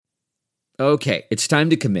Okay, it's time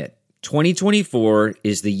to commit. 2024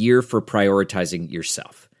 is the year for prioritizing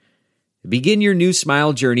yourself. Begin your new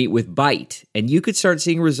smile journey with Byte, and you could start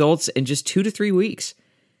seeing results in just 2 to 3 weeks.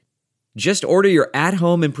 Just order your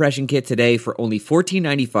at-home impression kit today for only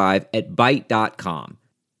 $14.95 at Byte.com.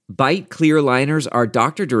 Byte clear liners are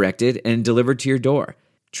doctor-directed and delivered to your door.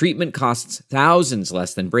 Treatment costs thousands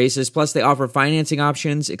less than braces, plus they offer financing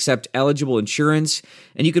options, accept eligible insurance,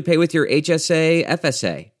 and you could pay with your HSA,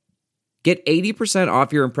 FSA. Get 80%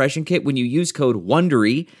 off your impression kit when you use code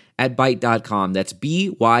WONDERY at Byte.com. That's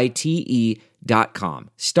BYTE.com.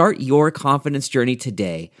 Start your confidence journey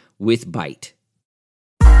today with Byte.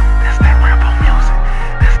 This that rebel music.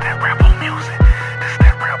 This that rebel music. This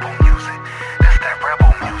that rebel music. This that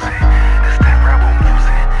rebel music. This that rebel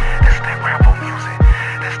music. This that rebel music.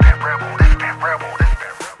 This that rebel. This that rebel. This that rebel.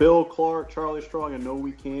 Bill Clark, Charlie Strong, and No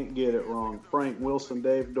We Can't Get It Wrong. Frank Wilson,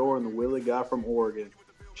 Dave Dorr, and the Willie guy from Oregon.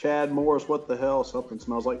 Chad Morris, what the hell? Something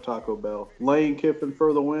smells like Taco Bell. Lane Kiffin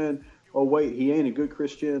for the win. Oh, wait, he ain't a good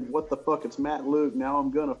Christian. What the fuck? It's Matt Luke. Now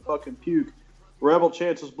I'm gonna fucking puke. Rebel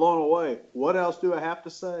chances blown away. What else do I have to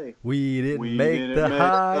say? We didn't make the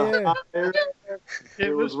hire.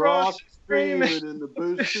 It was Ross screaming and the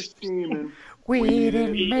booster steaming. We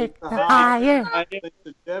didn't make the hire. Thanks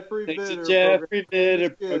to Jeffrey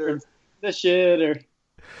Bitter, the shitter.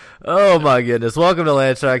 Oh my goodness. Welcome to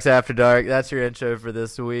Land Sharks After Dark. That's your intro for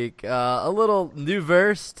this week. A little new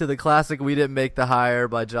verse to the classic We Didn't Make the Hire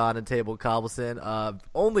by John and Table Cobbleson.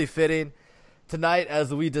 Only fitting tonight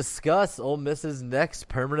as we discuss Ole Miss's next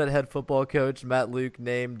permanent head football coach, Matt Luke,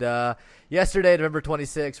 named yesterday, November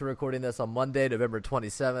 26th. We're recording this on Monday, November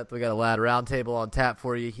 27th. We got a lad roundtable on tap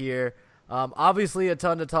for you here. Obviously a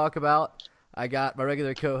ton to talk about. I got my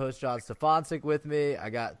regular co-host John Stefancic with me. I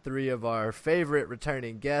got 3 of our favorite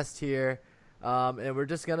returning guests here. And we're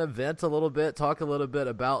just going to vent a little bit, talk a little bit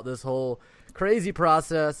about this whole crazy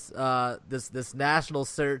process, this national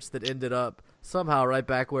search that ended up somehow right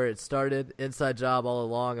back where it started. Inside job all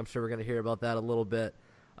along. I'm sure we're going to hear about that a little bit.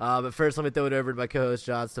 But first, let me throw it over to my co-host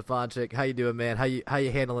John Stefancic. How you doing, man? How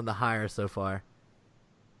you handling the hire so far?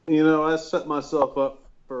 You know, I set myself up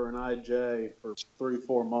for an IJ for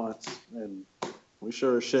 3-4 months, and we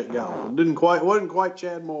sure as shit got one. Wasn't quite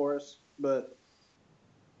Chad Morris, but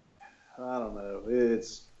I don't know.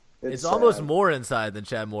 It's almost more inside than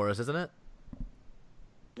Chad Morris, isn't it?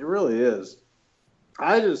 It really is.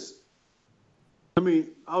 I was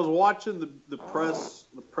watching the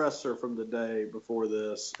presser from the day before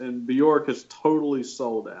this, and Bjork is totally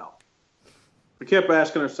sold out. We kept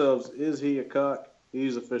asking ourselves, is he a cuck?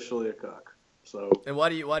 He's officially a cuck. So. And why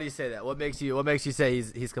do you say that? What makes you say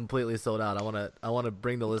he's completely sold out? I want to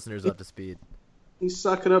bring the listeners up to speed. He's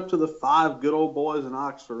sucking up to the 5 good old boys in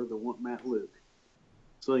Oxford that want Matt Luke,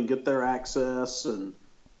 so they can get their access and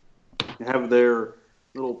have their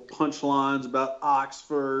little punchlines about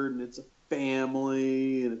Oxford, and it's a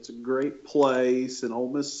family and it's a great place, and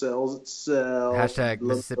Ole Miss sells itself. #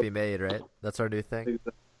 Mississippi made, right? That's our new thing.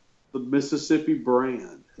 The Mississippi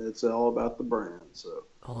brand. It's all about the brand. So.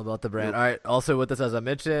 All about the brand. All right. Also with us, as I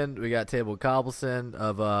mentioned, we got Table Cobbleson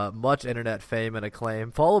of much internet fame and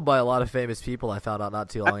acclaim, followed by a lot of famous people I found out not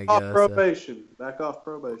too long ago. Back off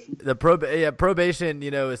probation. The probation,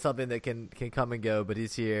 is something that can come and go, but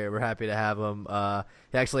he's here. We're happy to have him.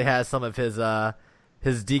 He actually has some of his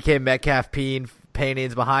DK Metcalf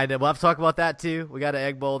paintings behind him. We'll have to talk about that too. We got an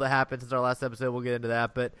Egg Bowl that happened since our last episode. We'll get into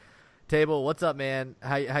that. But Table, what's up, man?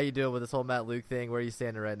 How you doing with this whole Matt Luke thing? Where are you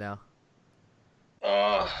standing right now?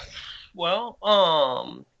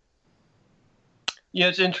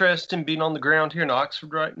 It's interesting being on the ground here in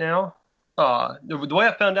Oxford right now. The way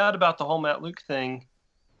I found out about the whole Matt Luke thing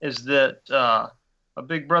is that my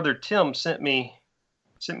big brother Tim sent me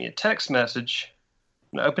a text message,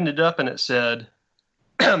 and I opened it up and it said,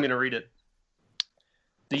 I'm going to read it.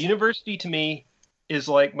 The university to me is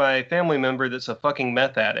like my family member that's a fucking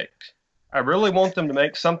meth addict. I really want them to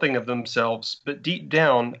make something of themselves, but deep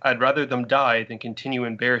down, I'd rather them die than continue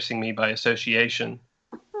embarrassing me by association.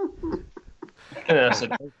 And I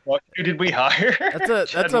said, "What? Who did we hire?"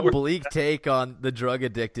 That's a bleak take on the drug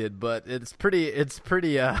addicted, but it's pretty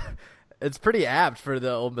apt for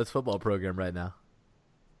the Ole Miss football program right now.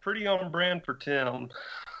 Pretty on brand for Tim.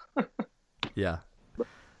 Yeah.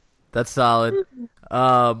 That's solid.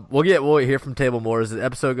 We'll hear from Table more as the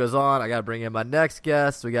episode goes on. I got to bring in my next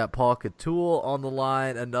guest. We got Paul Catul on the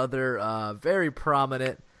line, another very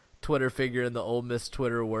prominent Twitter figure in the Ole Miss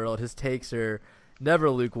Twitter world. His takes are never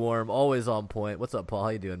lukewarm, always on point. What's up, Paul? How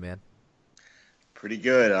you doing, man? Pretty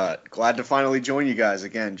good. Glad to finally join you guys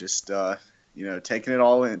again. Just taking it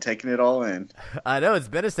all in, taking it all in. I know it's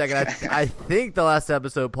been a second. I think the last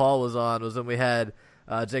episode Paul was on was when we had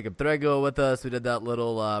Jacob Threadgill with us. We did that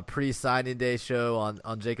little pre-signing day show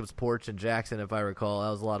on Jacob's porch in Jackson, if I recall. That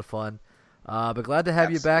was a lot of fun. But glad to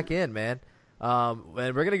have you back in, man. And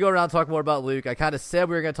we're going to go around and talk more about Luke. I kind of said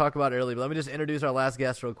we were going to talk about it early, but let me just introduce our last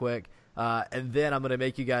guest real quick. And then I'm going to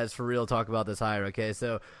make you guys for real talk about this hire, okay?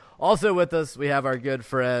 So also with us, we have our good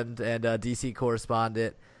friend and DC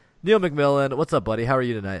correspondent, Neil McMillan. What's up, buddy? How are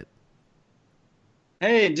you tonight?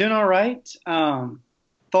 Hey, doing all right.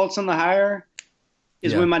 Thoughts on the hire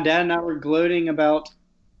is when my dad and I were gloating about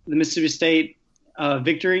the Mississippi State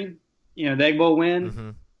victory, the Egg Bowl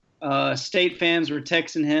win. Mm-hmm. State fans were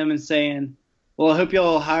texting him and saying, well, I hope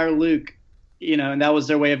y'all hire Luke, and that was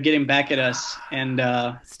their way of getting back at us. And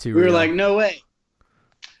we were like, no way.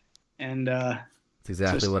 And that's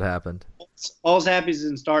exactly what happened. All's happy is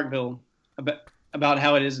in Starkville about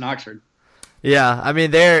how it is in Oxford. Yeah, I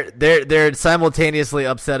mean they're simultaneously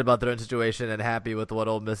upset about their own situation and happy with what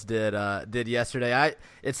Ole Miss did yesterday.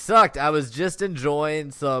 It sucked. I was just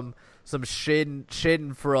enjoying some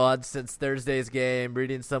shading fraud since Thursday's game,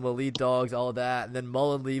 reading some elite dogs, all of that, and then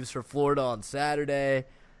Mullen leaves for Florida on Saturday.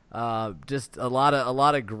 Just a lot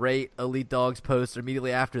of great elite dogs posts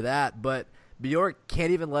immediately after that, but Bjork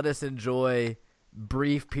can't even let us enjoy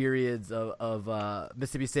brief periods of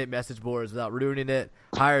Mississippi State message boards without ruining it.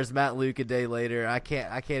 Hires Matt Luke a day later. I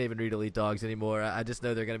can't even read elite dogs anymore. I just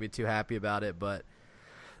know they're going to be too happy about it, but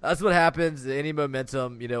that's what happens. Any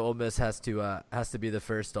momentum, Ole Miss has to be the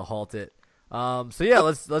first to halt it. So yeah,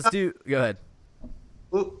 let's do. Go ahead.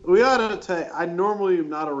 We ought to take. I normally am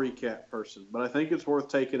not a recap person, but I think it's worth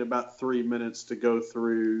taking about 3 minutes to go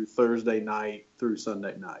through Thursday night through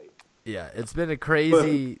Sunday night. Yeah, it's been a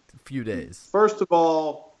crazy few days. First of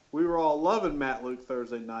all, we were all loving Matt Luke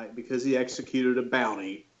Thursday night because he executed a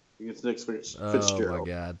bounty against Nick Fitzgerald. Oh my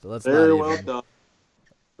God! Very well done.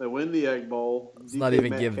 They win the Egg Bowl. Let's not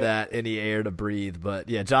even give that any air to breathe. But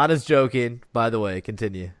yeah, John is joking. By the way,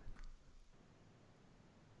 continue.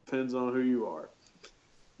 Depends on who you are.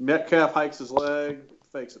 Metcalf hikes his leg,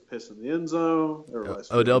 fakes a piss in the end zone.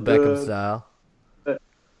 Odell Beckham style.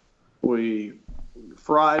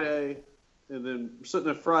 Friday, and then sitting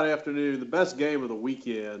there Friday afternoon, the best game of the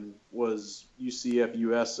weekend was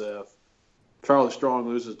UCF-USF. Charlie Strong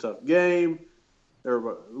loses a tough game.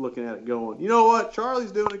 Everybody looking at it going, you know what?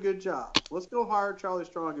 Charlie's doing a good job. Let's go hire Charlie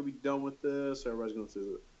Strong and be done with this. Everybody's going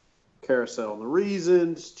through the carousel on the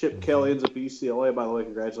reasons. Chip Kelly ends up at UCLA. By the way,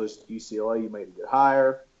 congratulations to UCLA. You made a good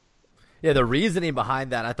hire. Yeah, the reasoning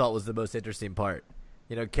behind that I thought was the most interesting part.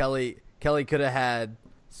 Kelly could have had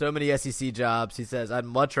so many SEC jobs. He says, I'd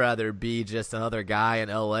much rather be just another guy in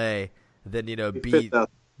LA than, be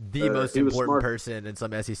the most important person in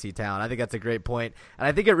some SEC town. I think that's a great point. And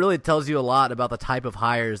I think it really tells you a lot about the type of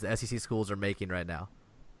hires the SEC schools are making right now.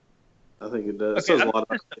 I think it does. It says a lot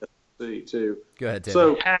about the SEC, too. Go ahead, Tim.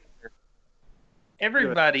 So,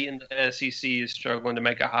 everybody in the SEC is struggling to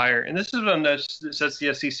make a hire. And this is what I noticed that sets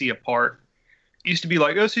the SEC apart. It used to be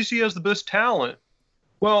like, SEC has the best talent.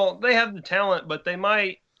 Well, they have the talent, but they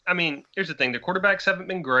might. I mean, here's the thing. The quarterbacks haven't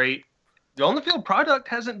been great. The on-the-field product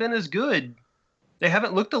hasn't been as good. They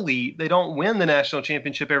haven't looked elite. They don't win the national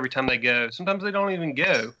championship every time they go. Sometimes they don't even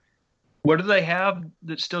go. What do they have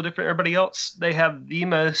that's still different than everybody else? They have the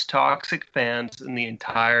most toxic fans in the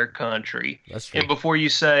entire country. That's true. And before you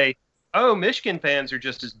say, oh, Michigan fans are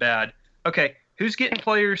just as bad. Okay, who's getting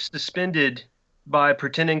players suspended by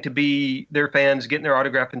pretending to be their fans, getting their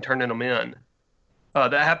autograph and turning them in?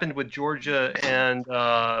 That happened with Georgia and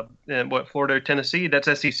Florida, Tennessee. That's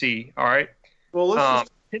SEC. All right. Well, let's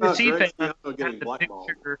Tennessee fans had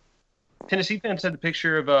Tennessee fans had the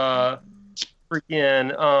picture of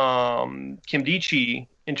freaking Kim Dichie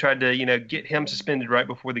and tried to get him suspended right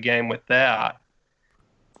before the game with that.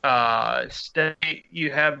 State, you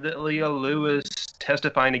have the Leo Lewis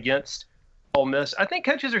testifying against Ole Miss. I think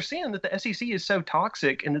coaches are seeing that the SEC is so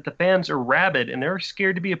toxic and that the fans are rabid and they're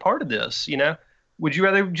scared to be a part of this. Would you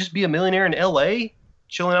rather just be a millionaire in LA,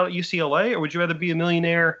 chilling out at UCLA, or would you rather be a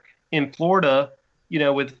millionaire in Florida,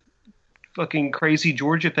 with fucking crazy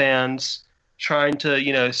Georgia fans trying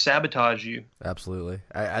to, sabotage you? Absolutely.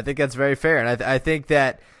 I think that's very fair. And I think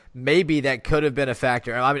that maybe that could have been a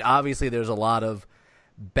factor. I mean, obviously there's a lot of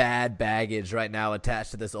bad baggage right now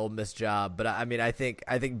attached to this Ole Miss job. But I mean, I think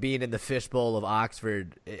being in the fishbowl of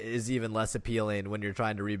Oxford is even less appealing when you're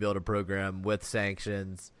trying to rebuild a program with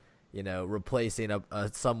sanctions, replacing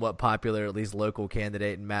a somewhat popular, at least local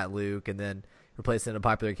candidate in Matt Luke, and then replacing a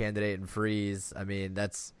popular candidate in Freeze. I mean,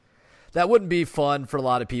 that's that wouldn't be fun for a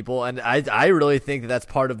lot of people. And I really think that that's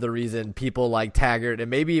part of the reason people like Taggart and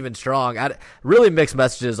maybe even Strong. Really mixed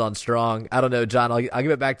messages on Strong. I don't know, John, I'll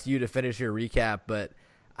give it back to you to finish your recap, but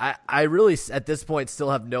I really, at this point, still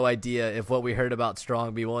have no idea if what we heard about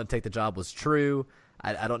Strong being willing to take the job was true.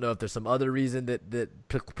 I don't know if there's some other reason that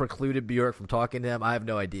precluded Bjork from talking to him. I have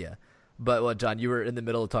no idea. But, John, you were in the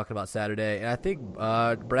middle of talking about Saturday, and I think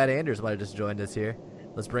Brad Anders might have just joined us here.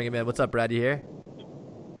 Let's bring him in. What's up, Brad? You here?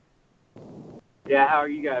 Yeah, how are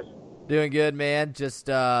you guys? Doing good, man. Just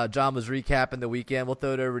John was recapping the weekend. We'll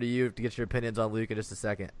throw it over to you to get your opinions on Luke in just a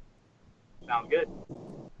second. Sounds good.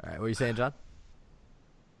 All right, what are you saying, John?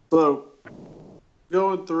 So,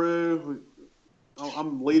 going through,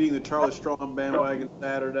 I'm leading the Charlie Strong bandwagon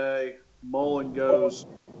Saturday. Mullen goes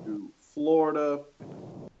to Florida.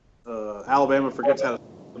 Alabama forgets how to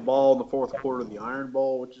shoot the ball in the fourth quarter of the Iron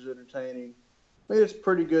Bowl, which is entertaining. I mean, it's a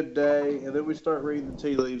pretty good day, and then we start reading the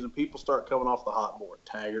tea leaves, and people start coming off the hot board.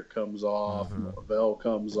 Taggart comes off, Marvell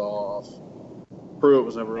comes off, Pruitt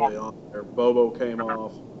was never really on there, Bobo came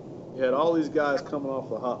off. You had all these guys coming off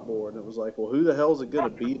the hot board, and it was like, well, who the hell is it going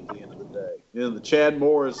to be at the end of the day? And then the Chad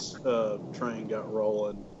Morris train got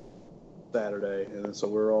rolling Saturday, and then so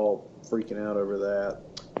we were all freaking out over that.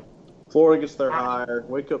 Florida gets their hire.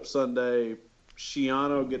 Wake up Sunday,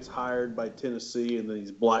 Schiano gets hired by Tennessee, and then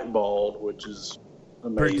he's blackballed, which is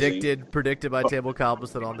amazing. Predicted by Table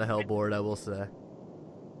Cobbleson on the hell board, I will say.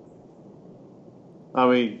 I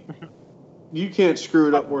mean, you can't screw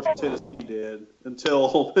it up worse than Tennessee did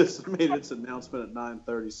until Ole Miss made its announcement at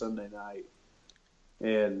 9:30 Sunday night.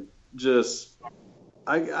 And just,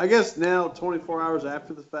 I guess now, 24 hours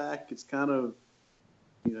after the fact, it's kind of,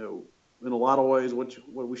 in a lot of ways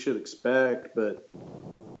what we should expect, but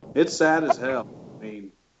it's sad as hell. I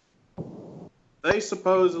mean, they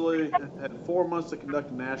supposedly had 4 months to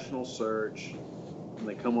conduct a national search, and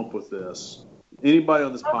they come up with this. Anybody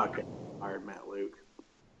on this podcast hired Matt Luke.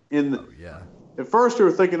 At first, we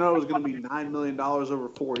were thinking, it was going to be $9 million over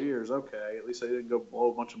 4 years. Okay, at least they didn't go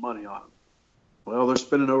blow a bunch of money on him. Well, they're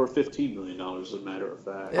spending over $15 million, as a matter of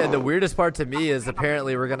fact. Yeah, the weirdest part to me is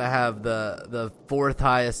apparently we're going to have the fourth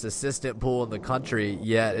highest assistant pool in the country,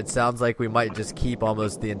 yet it sounds like we might just keep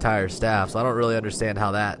almost the entire staff. So I don't really understand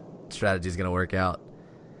how that strategy is going to work out.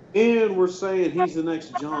 And we're saying he's the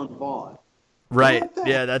next John Vaught. Right.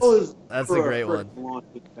 Yeah, that's a great one.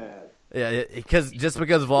 Yeah, because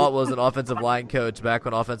Vaught was an offensive line coach back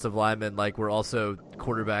when offensive linemen were also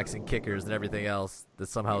quarterbacks and kickers and everything else, that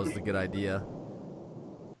somehow is a good idea.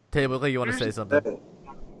 Table, you want to say something?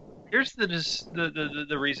 Here's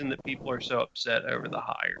the reason that people are so upset over the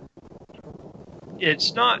hire.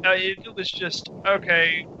 It's not. If it was just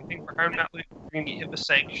okay, I think we're hiring Matt Luke, we're going to get him the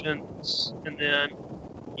sanctions, and then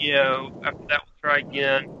after that we'll try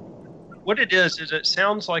again. What it is it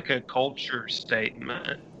sounds like a culture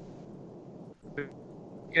statement.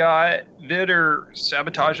 Got that are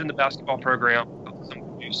sabotaging the basketball program with some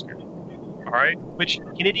producers. All right, which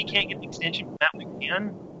Kennedy can't get the extension, Matt Luke can.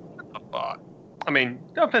 What the fuck? I mean,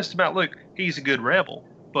 no offense to Matt Luke, he's a good rebel,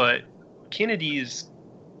 but Kennedy should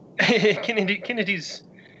have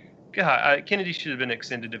been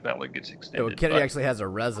extended if Matt Luke gets extended. Yeah, Kennedy actually has a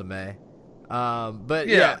resume. But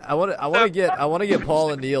yeah, I want to get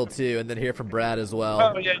Paul and Neil too, and then hear from Brad as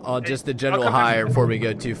well on just the general hire before we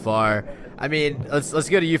go too far. I mean, let's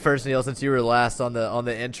go to you first, Neil, since you were last on the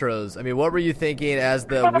intros. I mean, what were you thinking as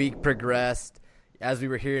the week progressed, as we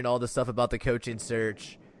were hearing all this stuff about the coaching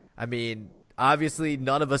search? I mean, obviously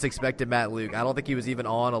none of us expected Matt Luke. I don't think he was even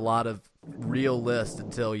on a lot of real lists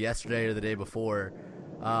until yesterday or the day before.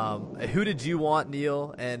 Who did you want,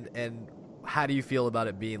 Neil, and how do you feel about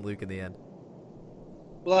it being Luke in the end?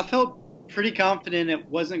 Well, I felt pretty confident it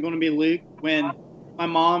wasn't going to be Luke when my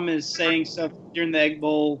mom is saying stuff during the Egg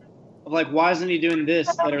Bowl of why isn't he doing this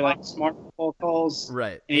that are smart football calls?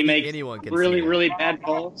 Right. And he makes really, really bad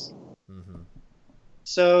calls. Mm-hmm.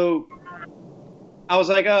 So I was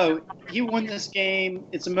like, oh, he won this game.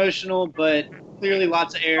 It's emotional, but clearly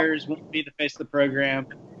lots of errors. Won't be the face of the program.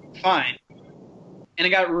 Fine. And I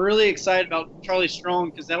got really excited about Charlie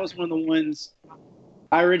Strong because that was one of the ones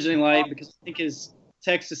I originally liked because I think his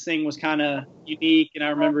Texas thing was kind of unique, and I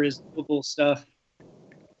remember his local stuff.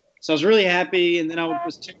 So I was really happy, and then I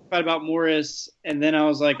was terrified about Morris, and then I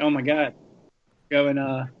was like, oh, my God,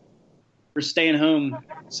 we're staying home.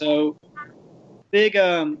 So big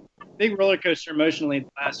roller coaster emotionally the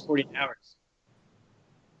last 48 hours.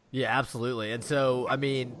 Yeah, absolutely. And so, I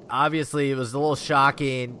mean, obviously it was a little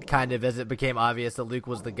shocking kind of as it became obvious that Luke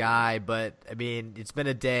was the guy, but, I mean, it's been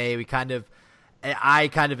a day. We kind of I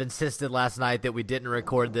kind of insisted last night that we didn't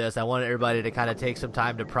record this. I wanted everybody to kind of take some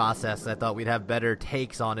time to process. I thought we'd have better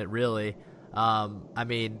takes on it, really. I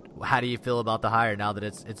mean, how do you feel about the hire now that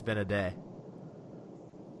it's been a day?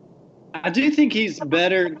 I do think he's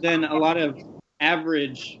better than a lot of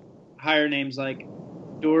average hire names like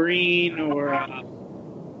Doreen or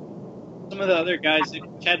some of the other guys, like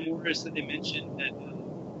Chad Morris that they mentioned.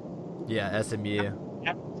 That SMU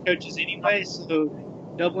coaches anyway, so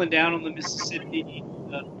doubling down on the Mississippi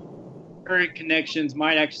current connections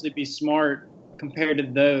might actually be smart compared to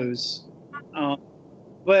those.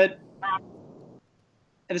 But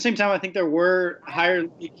at the same time, I think there were higher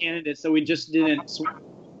league candidates that we just didn't,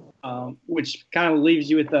 which kind of leaves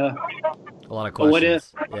you with a lot of questions. What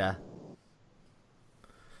if? Yeah.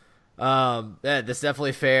 That's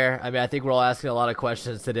definitely fair. I mean, I think we're all asking a lot of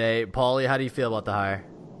questions today. Paulie, how do you feel about the hire?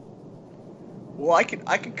 Well, I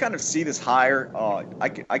could kind of see this hire.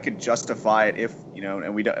 I could justify it if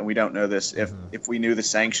and we don't know this if we knew the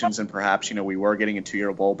sanctions and perhaps we were getting a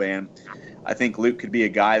 2-year bowl ban. I think Luke could be a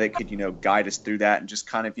guy that could guide us through that and just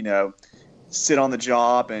kind of sit on the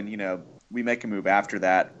job and we make a move after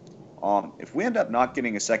that. If we end up not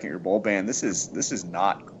getting a 2nd-year bowl ban, this is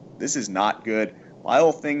not good. My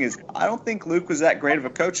whole thing is I don't think Luke was that great of a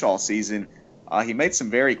coach all season. He made some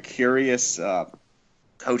very curious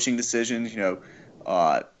coaching decisions.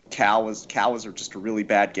 Cal was just a really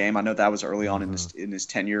bad game. I know that was early on in his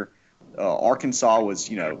tenure. Arkansas was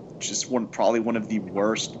just probably one of the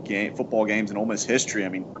worst football games in Ole Miss history. I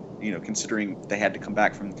mean, considering they had to come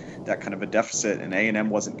back from that kind of a deficit, and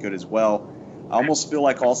A&M wasn't good as well. I almost feel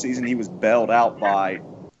like all season he was bailed out by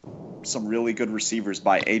some really good receivers,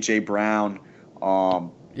 by A.J. Brown.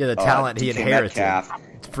 The talent he DK inherited Metcalf.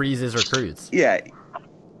 Frees his recruits. Yeah,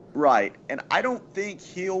 right. And I don't think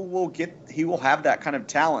he will have that kind of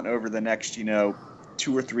talent over the next 2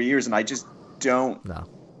 or 3 years. And I just don't. No.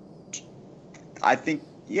 I think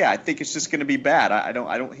it's just going to be bad. I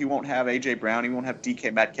don't. He won't have A.J. Brown. He won't have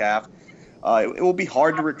DK Metcalf. It will be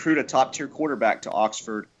hard to recruit a top tier quarterback to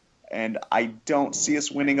Oxford. And I don't see us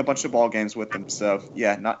winning a bunch of ball games with him. So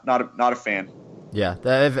yeah, not a fan. Yeah,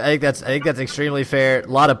 I think that's extremely fair. A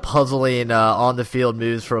lot of puzzling on the field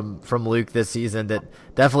moves from Luke this season that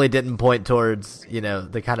definitely didn't point towards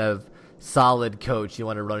the kind of solid coach you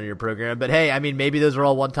want to run in your program. But hey, I mean maybe those are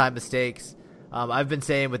all one-time mistakes. I've been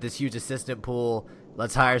saying with this huge assistant pool,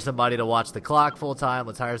 let's hire somebody to watch the clock full time.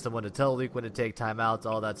 Let's hire someone to tell Luke when to take timeouts,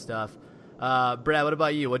 all that stuff. Brad, what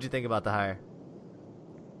about you? What'd you think about the hire?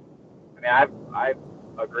 I mean, I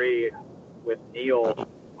agree with Neil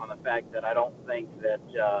on the fact that I don't think that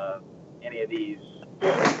any of these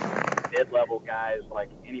mid-level guys,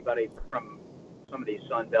 like anybody from some of these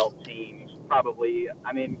Sun Belt teams, probably,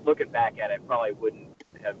 I mean, looking back at it, probably wouldn't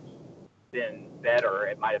have been better.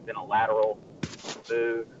 It might have been a lateral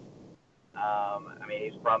move. I mean,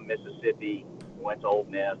 he's from Mississippi, went to Ole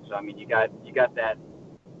Miss. So, I mean, you got that.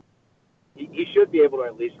 He should be able to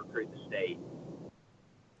at least recruit the state,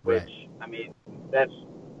 which, right. I mean, that's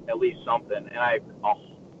at least something. And I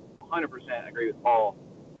 100% agree with Paul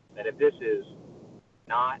that if this is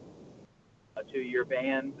not a 2-year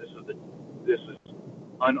ban, this is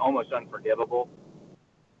almost unforgivable.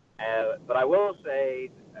 But I will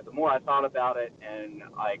say, the more I thought about it, and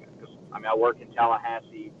I work in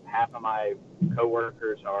Tallahassee. Half of my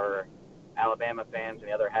coworkers are Alabama fans, and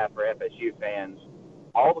the other half are FSU fans.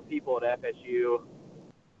 All the people at FSU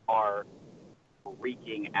are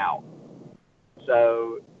freaking out.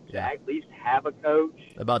 So to at least have a coach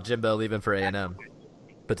about Jimbo leaving for A&M,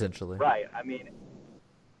 potentially. Right. I mean,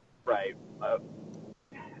 right.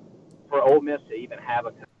 For Ole Miss to even have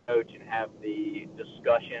a coach and have the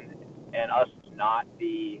discussion, and us not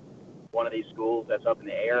be one of these schools that's up in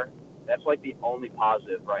the air, that's like the only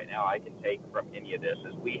positive right now I can take from any of this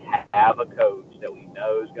is we have a coach that we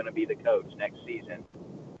know is going to be the coach next season.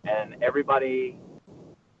 And everybody,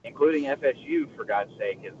 including FSU, for God's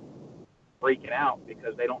sake, is freaking out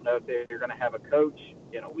because they don't know if they're going to have a coach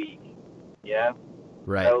in a week. Yeah?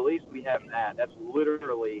 Right. So at least we have that. That's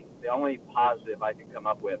literally the only positive I can come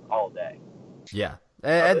up with all day. Yeah.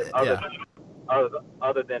 Other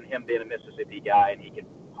than him being a Mississippi guy and he can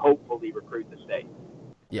hopefully recruit the state.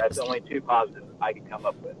 Yeah. That's the only 2 positives I can come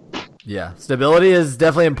up with. Yeah, stability is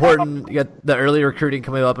definitely important. You got the early recruiting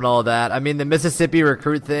coming up and all of that. I mean, the Mississippi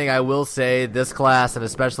recruit thing, I will say this class and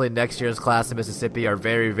especially next year's class in Mississippi are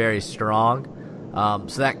very, very strong.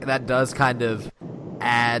 So that does kind of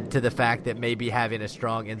add to the fact that maybe having a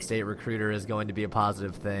strong in-state recruiter is going to be a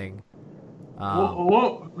positive thing.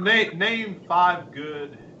 Name 5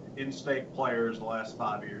 good in-state players the last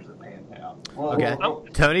 5 years that panned out. Okay.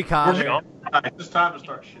 Tony Connor. It's time to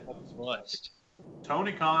start shitting.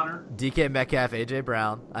 Tony Connor. DK Metcalf, AJ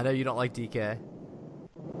Brown. I know you don't like DK.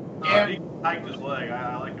 He hiked his leg.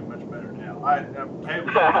 I like him much better now.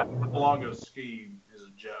 Longo's scheme is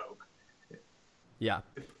a joke. Yeah.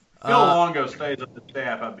 If Phil Longo stays on the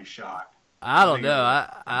staff, I'd be shocked. I don't know.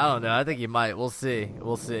 I don't know. I think he might. We'll see.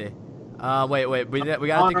 Wait. We got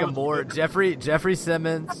to think of more. Jeffrey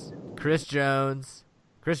Simmons, Chris Jones.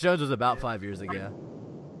 Chris Jones was about 5 years ago.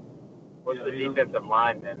 What's the defensive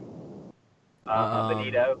lineman?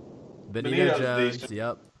 Benito Jones. Decent.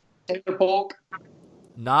 Yep. Taylor Polk.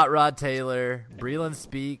 Not Rod Taylor. Breland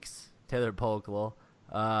Speaks. Taylor Polk.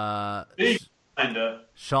 Kinda.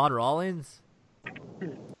 Sean Rollins.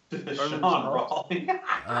 Sean Rawlings.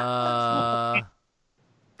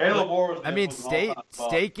 Caleb Moore was I mean, definitely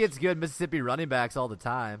State gets good Mississippi running backs all the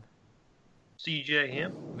time. CJ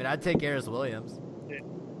him. I mean, I'd take Harris Williams. Yeah.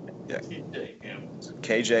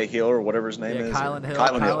 KJ Hill or whatever his name is. Kylan Hill.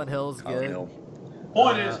 Kylan Hill's Kylan good. Hill.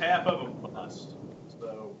 Point is, half of them bust.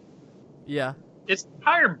 So Yeah. It's a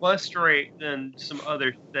higher bust rate than some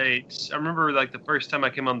other states. I remember like the first time I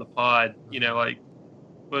came on the pod, like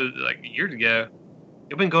years ago.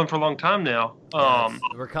 It's been going for a long time now.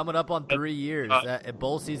 We're coming up on 3 years. That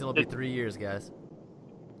bowl season will be 3 years, guys.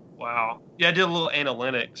 Wow. Yeah, I did a little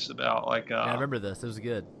analytics about Yeah, I remember this. It was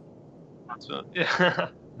good. So, yeah.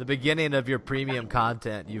 The beginning of your premium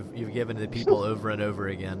content you've given to the people over and over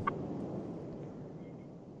again.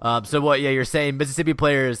 So what? Yeah, you're saying Mississippi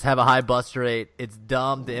players have a high bust rate. It's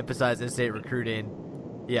dumb to emphasize in-state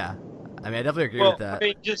recruiting. Yeah, I mean, I definitely agree with that. I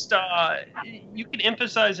mean, just you can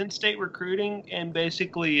emphasize in-state recruiting and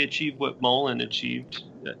basically achieve what Mullen achieved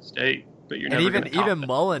at state, but you're never And even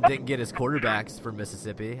Mullen didn't get his quarterbacks from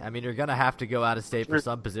Mississippi. I mean, you're gonna have to go out of state for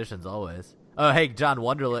some positions always. Oh, hey, John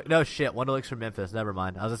Wonderlick. No shit, Wonderlick's from Memphis. Never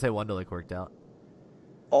mind. I was gonna say Wonderlick worked out.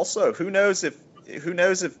 Also, who knows if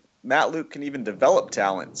Matt Luke can even develop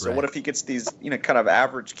talent? So Right. what if he gets these kind of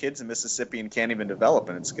average kids in Mississippi and can't even develop,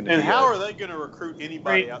 and it's going to And be how are they going to recruit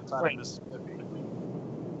anybody Right, outside right. of Mississippi?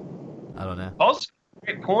 I don't know. Also,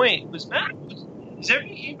 great point. Is there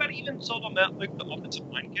anybody even sold on Matt Luke, the offensive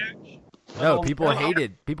line coach? No, people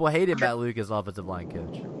hated Matt Luke as offensive line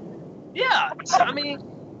coach. Yeah, I mean,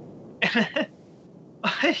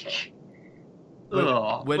 like,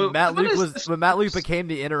 When Matt Luke became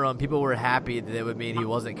the interim, people were happy that it would mean he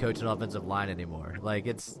wasn't coaching offensive line anymore. Like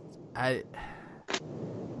I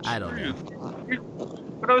don't know.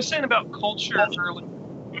 What I was saying about culture earlier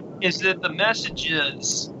is that the message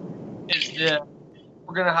is that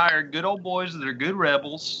we're going to hire good old boys that are good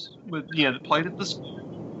rebels with that played at the school.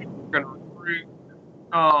 We're going to recruit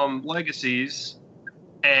legacies,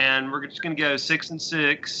 and we're just going to go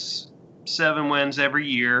 6-6, 7 wins every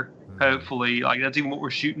year. Hopefully, like that's even what we're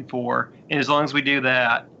shooting for. And as long as we do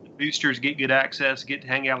that, boosters get good access, get to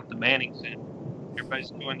hang out at the Manning Center. Everybody's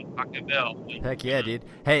going to Taco Bell. Heck yeah, dude.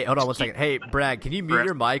 Hey, hold on 1 second. Hey, Brad, can you mute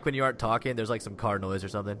your mic when you aren't talking? There's like some car noise or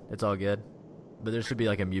something. It's all good. But there should be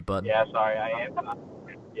like a mute button. Yeah, sorry, I am.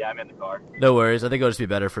 Yeah, I'm in the car. No worries. I think it'll just be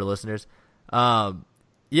better for listeners.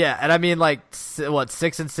 Yeah, and I mean, like,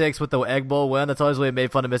 6-6 with the Egg Bowl win? That's always what we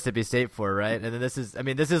made fun of Mississippi State for, right? And then this is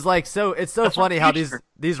like it's so funny how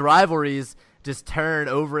these rivalries just turn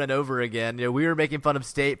over and over again. We were making fun of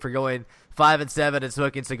State for going 5-7 and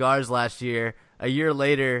smoking cigars last year. A year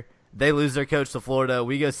later, they lose their coach to Florida.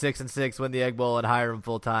 We go 6-6, win the Egg Bowl, and hire him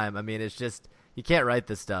full time. I mean, it's just you can't write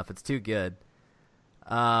this stuff. It's too good.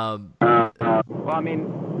 Well, I mean,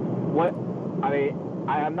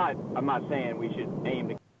 I'm not saying we should aim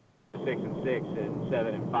to 6-6 and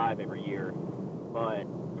 7-5 every year, but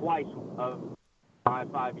twice of my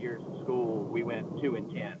 5 years of school, we went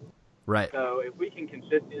 2-10. Right. So if we can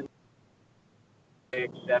consistently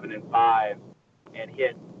 6, 7-5 and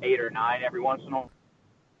hit 8 or 9 every once in a while,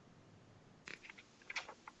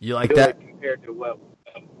 You like that? compared to what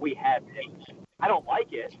we had. I don't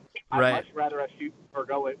like it. Right. I'd much rather us shoot for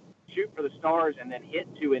the stars and then hit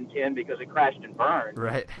 2-10 because it crashed and burned.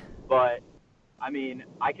 Right. But I mean,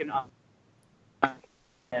 I can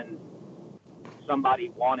and somebody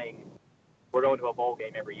wanting we're going to a bowl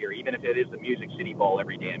game every year, even if it is the Music City Bowl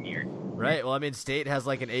every damn year. Right. Well, I mean, State has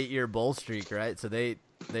like an 8-year bowl streak, right? So they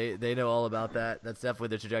know all about that. That's definitely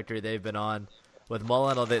the trajectory they've been on. With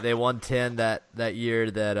Mullen, they won 10 that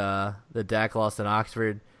year that Dak lost in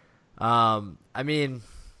Oxford. I mean,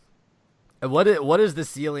 what is the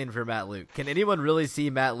ceiling for Matt Luke? Can anyone really see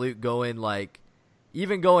Matt Luke going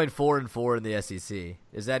even going 4-4 in the SEC?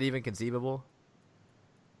 Is that even conceivable?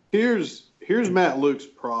 Here's Matt Luke's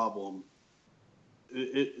problem.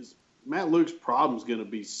 Matt Luke's problem is going to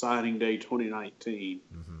be signing day 2019.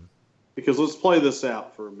 Mm-hmm. Because let's play this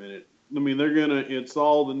out for a minute. I mean, they're gonna. It's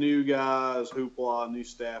all the new guys, hoopla, new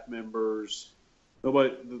staff members.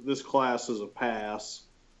 Nobody. This class is a pass,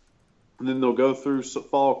 and then they'll go through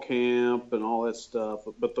fall camp and all that stuff.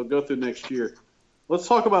 But they'll go through next year. Let's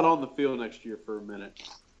talk about on the field next year for a minute.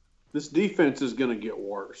 This defense is going to get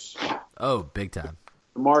worse. Oh, big time.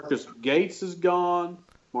 Marcus Gates is gone.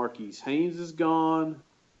 Marquise Haynes is gone.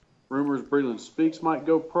 Rumors Breland Speaks might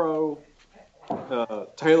go pro.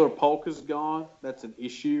 Taylor Polk is gone. That's an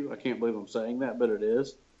issue. I can't believe I'm saying that, but it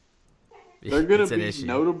is. They're going to be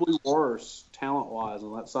notably worse talent-wise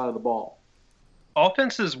on that side of the ball.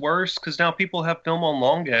 Offense is worse because now people have film on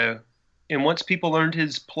Longo. And once people learned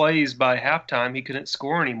his plays by halftime, he couldn't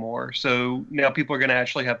score anymore. So now people are going to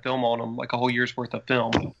actually have film on him, like a whole year's worth of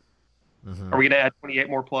film. Mm-hmm. Are we going to add 28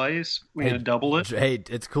 more plays? We're going to double it. Hey,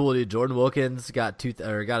 it's cool, dude. Jordan Wilkins got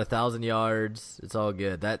 1,000 yards. It's all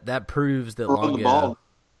good. That proves that Longo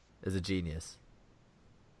is a genius.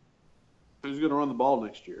 Who's going to run the ball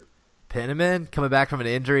next year? Penniman coming back from an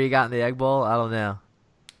injury he got in the Egg Bowl. I don't know.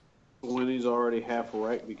 Swinney's already half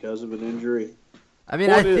wrecked because of an injury. I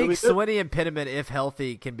mean, I think Swinney and Penniman, if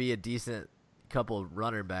healthy, can be a decent couple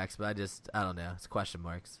running backs, but I don't know. It's question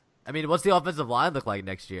marks. I mean, what's the offensive line look like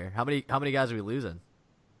next year? How many guys are we losing?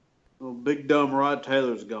 Well, big dumb Rod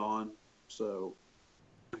Taylor's gone, so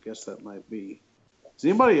I guess that might be. Is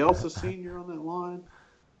anybody else a senior on that line?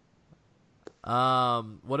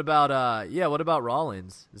 What about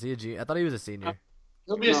Rollins? Is he a junior? I thought he was a senior.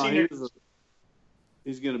 He'll be a senior.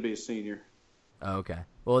 He's going to be a senior. Oh, okay.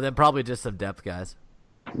 Well, then probably just some depth guys.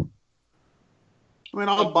 I mean,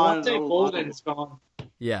 I'll buy it. Bolden's gone.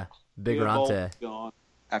 Yeah, Big Ronte. Gone.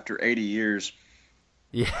 After 80 years.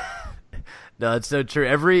 Yeah. No, it's so true.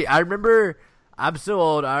 I'm so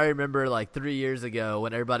old, I remember like 3 years ago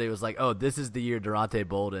when everybody was like, oh, this is the year Durante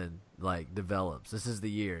Bolden like develops. This is the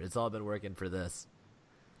year. It's all been working for this.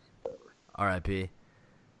 R.I.P.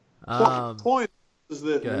 Point is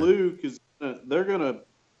that Luke they're going to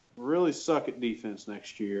really suck at defense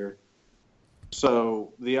next year.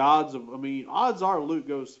 So the odds are Luke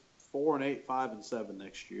goes 4-8, 5-7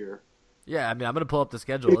 next year. Yeah, I mean, I'm going to pull up the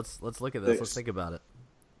schedule. Let's look at this. Let's think about it.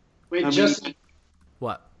 Wait, Justin.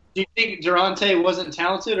 What? Do you think Durante wasn't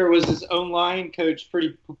talented, or was his own line coach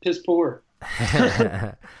pretty piss poor?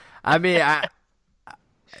 I mean,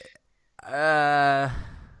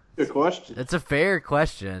 good question. It's a fair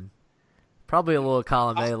question. Probably a little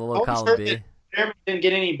column A, a little column B. Jeremy didn't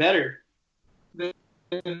get any better. That's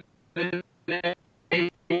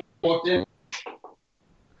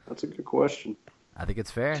a good question. I think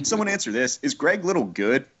it's fair. Can someone answer this? Is Greg Little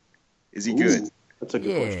good? Is he good? That's a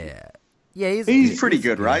good question. Yeah, he's pretty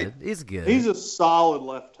good, right? He's good. He's a solid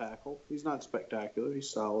left tackle. He's not spectacular. He's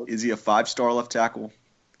solid. Is he a 5-star left tackle?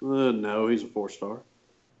 No, he's a 4-star.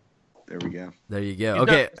 There we go. There you go.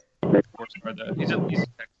 Okay. 4-star though. He's a Texas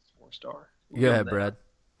 4-star. Go ahead, Brad.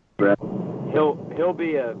 He'll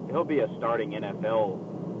be a starting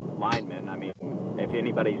NFL lineman. I mean, if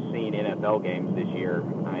anybody's seen NFL games this year,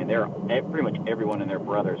 I mean, they're pretty much everyone and their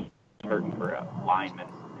brothers hurting for a lineman.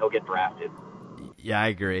 He'll get drafted. Yeah, I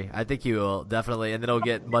agree. I think he will, definitely. And then he'll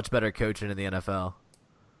get much better coaching in the NFL.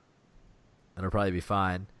 And it'll probably be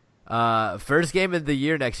fine. First game of the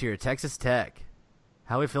year next year, Texas Tech.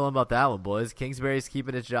 How are we feeling about that one, boys? Kingsbury's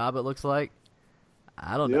keeping his job, it looks like.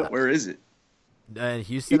 I don't know. Where is it? In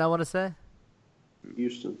Houston, I want to say.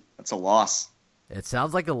 Houston. That's a loss. It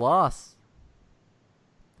sounds like a loss.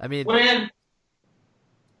 I mean, win.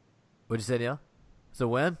 What'd you say, Neil? It's a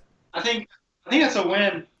win? I think that's a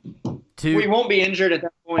win. We won't be injured at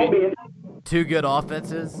that point. Two good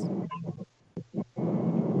offenses.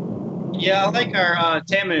 Yeah, I like our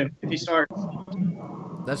Tamu if he starts.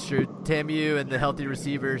 That's true. Tamu and the healthy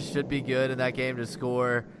receivers should be good in that game to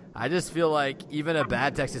score. I just feel like even a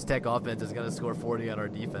bad Texas Tech offense is going to score 40 on our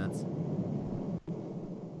defense.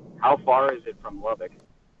 How far is it from Lubbock?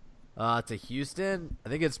 To Houston? I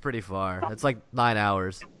think it's pretty far. It's like 9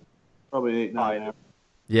 hours. Probably 8, 9 hours.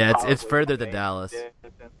 Yeah, it's further than Dallas.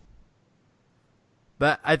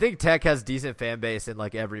 But I think Tech has decent fan base in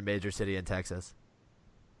like every major city in Texas.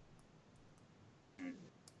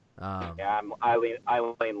 I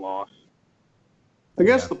lean loss. I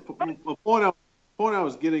guess the point I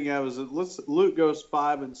was getting at was that Luke goes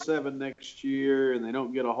 5-7 next year, and they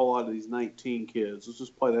don't get a whole lot of these 19 kids. Let's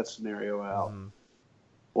just play that scenario out. Mm-hmm.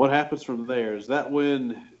 What happens from there? Is that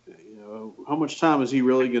when, how much time is he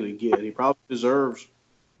really going to get? He probably deserves.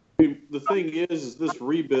 I mean, the thing is this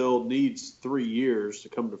rebuild needs 3 years to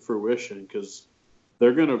come to fruition because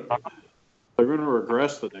they're going to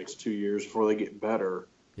regress the next 2 years before they get better.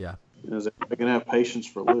 Yeah, they're going to have patience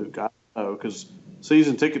for Luke. I don't know because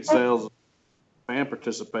season ticket sales fan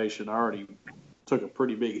participation already took a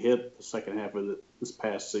pretty big hit the second half of this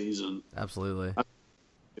past season. Absolutely.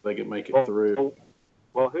 If they could make it through.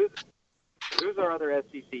 Well, who's our other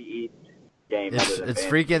SEC East game? It's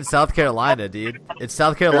freaking South Carolina, dude. It's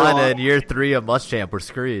South Carolina in year 3 of Muschamp. We're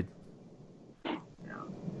screwed.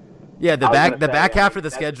 Yeah, the back half of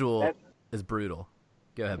the schedule is brutal.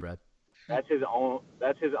 Go ahead, Brad. That's his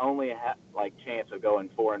only chance of going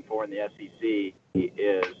 4-4 in the SEC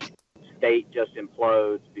is State just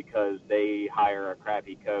implodes because they hire a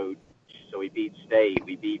crappy coach. So we beat State,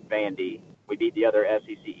 we beat Vandy, we beat the other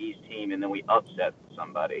SEC East team, and then we upset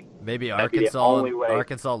somebody. Maybe Arkansas,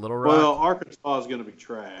 Little Rock. Well, Arkansas is going to be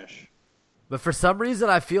trash. But for some reason,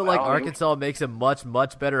 I feel like Arkansas makes a much,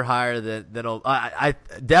 much better hire than I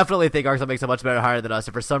definitely think Arkansas makes a much better hire than us.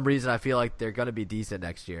 And for some reason, I feel like they're going to be decent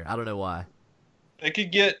next year. I don't know why. They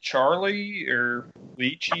could get Charlie or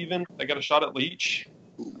Leach even. They got a shot at Leach.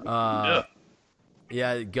 Yeah,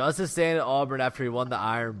 Gus is staying at Auburn after he won the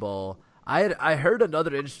Iron Bowl. I heard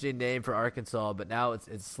another interesting name for Arkansas, but now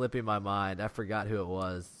it's slipping my mind. I forgot who it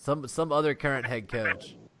was. Some other current head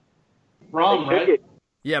coach. Brom, right?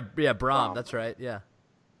 Yeah, Brom. That's right. Yeah.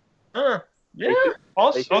 Yeah.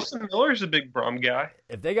 Austin Miller's a big Brom guy.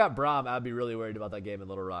 If they got Brom, I'd be really worried about that game in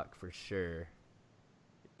Little Rock for sure.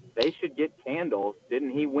 They should get Candles.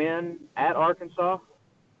 Didn't he win at Arkansas?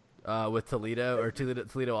 With Toledo, or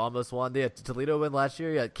Toledo almost won. Did Toledo win last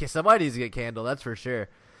year? Yeah, somebody needs to get Candle, that's for sure.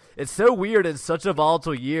 It's so weird in such a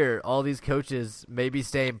volatile year, all these coaches may be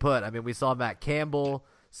staying put. I mean, we saw Matt Campbell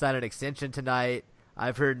sign an extension tonight.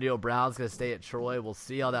 I've heard Neil Brown's going to stay at Troy. We'll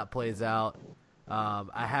see how that plays out.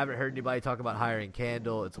 I haven't heard anybody talk about hiring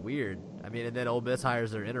Candle. It's weird. I mean, and then Ole Miss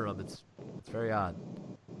hires their interim. It's very odd.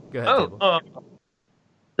 Go ahead,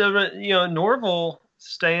 Table. Norville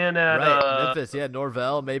staying at Memphis. Yeah,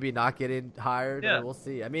 Norvell maybe not getting hired. Yeah. We'll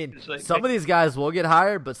see. I mean, some of these guys will get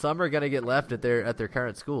hired, but some are going to get left at their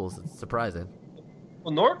current schools. It's surprising.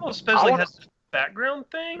 Well, Norville especially has a background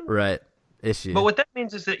thing. Right. Issue. But what that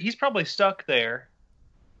means is that he's probably stuck there.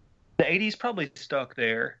 The 80's probably stuck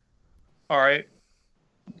there. All right.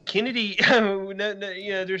 Kennedy,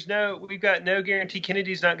 we've got no guarantee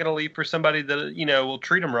Kennedy's not going to leave for somebody that, will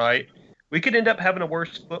treat him right. We could end up having a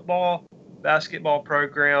worse football, basketball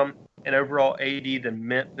program, and overall AD than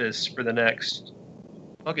Memphis for the next,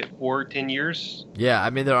 10 years. Yeah, I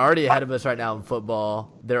mean, they're already ahead of us right now in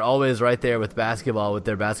football. They're always right there with basketball, with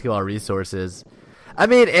their basketball resources. I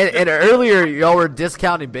mean, and earlier y'all were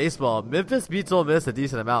discounting baseball. Memphis beats Ole Miss a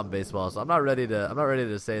decent amount in baseball, so I'm not ready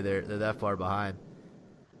to say they're that far behind.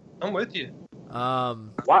 I'm with you. Why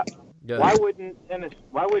wouldn't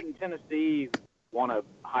Tennessee want to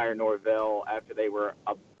hire Norvell after they were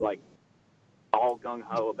all gung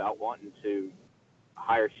ho about wanting to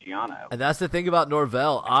hire Schiano? And that's the thing about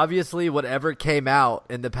Norvell. Obviously, whatever came out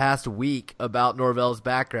in the past week about Norvell's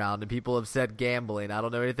background, and people have said gambling. I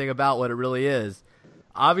don't know anything about what it really is.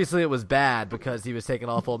 Obviously, it was bad because he was taken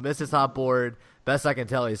off Ole Miss's hot board. Best I can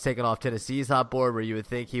tell, he's taken off Tennessee's hot board, where you would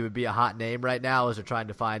think he would be a hot name right now as they're trying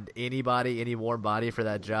to find any warm body for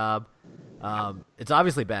that job. It's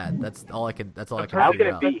obviously bad. That's all I can How figure can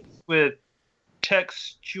it out. be with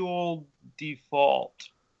textual default?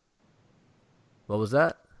 What was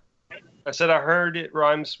that? I said I heard it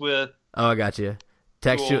rhymes with. Oh, I got you.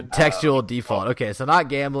 Textual default. Okay, so not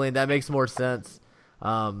gambling. That makes more sense.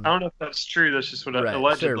 I don't know if that's true. That's just what Right.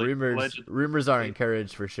 allegedly. Sure, rumors are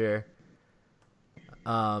encouraged for sure.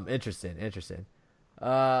 Interesting.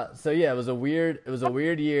 So yeah, it was a weird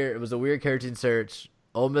year. It was a weird coaching search.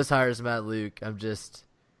 Ole Miss hires Matt Luke. It's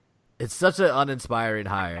such an uninspiring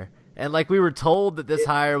hire. And we were told that this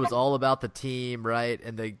hire was all about the team, right?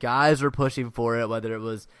 And the guys were pushing for it, whether it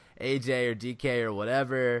was AJ or DK or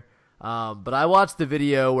whatever. But I watched the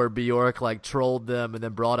video where Bjork trolled them and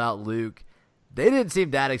then brought out Luke. They didn't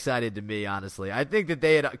seem that excited to me, honestly. I think that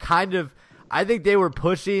they had I think they were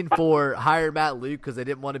pushing for hire Matt Luke because they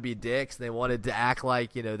didn't want to be dicks. And they wanted to act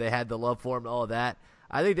like, they had the love for him and all of that.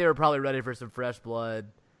 I think they were probably ready for some fresh blood.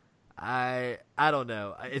 I don't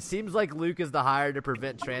know. It seems like Luke is the hire to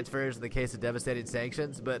prevent transfers in the case of devastating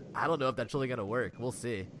sanctions, but I don't know if that's really going to work. We'll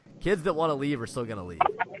see. Kids that want to leave are still going to leave.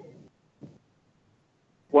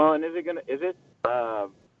 Well, and is it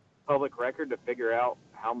public record to figure out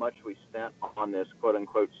how much we spent on this quote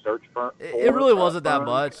unquote search firm? It really wasn't that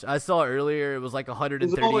much. I saw earlier it was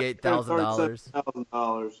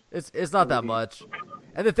 $138,000. It's not that much.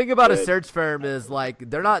 And the thing about a search firm is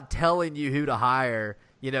they're not telling you who to hire.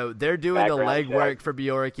 They're doing the legwork for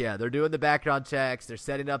Bjork. Yeah, they're doing the background checks. They're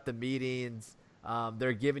setting up the meetings.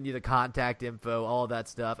 They're giving you the contact info, all of that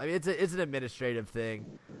stuff. I mean, it's an administrative thing.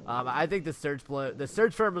 I think the search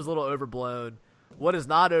firm was a little overblown. what is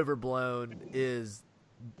not overblown is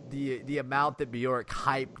the amount that Bjork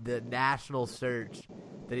hyped the national search,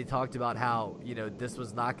 that he talked about how, this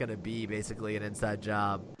was not going to be basically an inside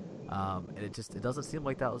job. And it doesn't seem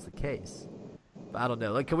like that was the case. But I don't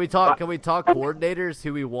know. Like, can we talk coordinators,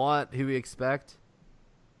 who we want, who we expect?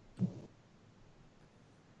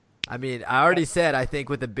 I mean, I already said I think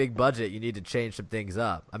with a big budget you need to change some things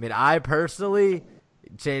up. I mean, I personally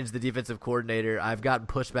changed the defensive coordinator. I've gotten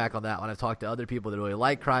pushback on that when I've talked to other people that really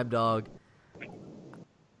like Crime Dog.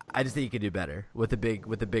 I just think you can do better with a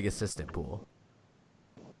big assistant pool.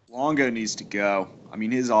 Longo needs to go. I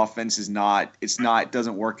mean, his offense it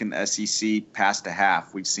doesn't work in the SEC past a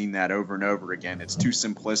half. We've seen that over and over again. It's too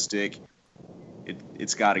simplistic.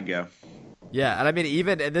 It's got to go. Yeah, and I mean,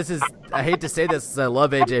 I hate to say this because I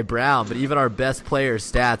love A.J. Brown, but even our best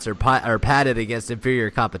players' stats are padded against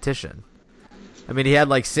inferior competition. I mean, he had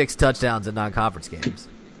like 6 touchdowns in non-conference games.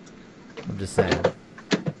 I'm just saying.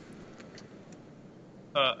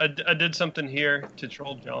 I did something here to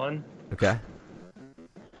troll John. Okay.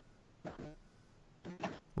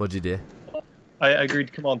 What'd you do? I agreed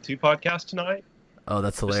to come on 2 podcasts tonight. Oh,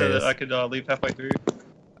 that's hilarious. So that I could leave halfway through.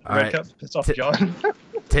 All right. Piss off John.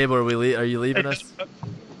 Table, are you leaving us?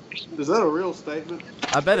 Is that a real statement?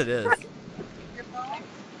 I bet it is.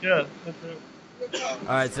 Yeah, that's it. All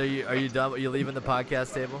right, so are you done? Are you leaving the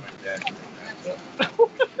podcast, Table? Yeah.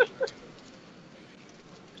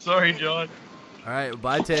 Sorry, John. All right,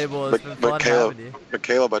 bye, Table. It's been fun having you. But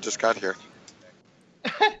Caleb, I just got here.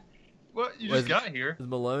 What? You just got here? Is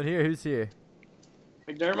Malone here? Who's here?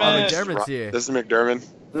 McDermott. Oh, McDermott's here. This is McDermott.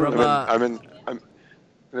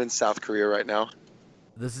 I'm in South Korea right now.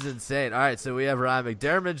 This is insane. All right, so we have Ryan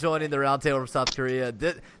McDermott joining the Roundtable from South Korea.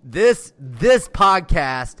 This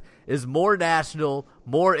podcast is more national,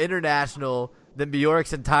 more international than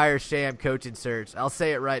Bjork's entire sham coaching search. I'll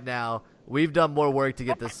say it right now. We've done more work to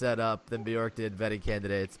get this set up than Bjork did vetting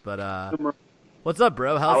candidates. But what's up,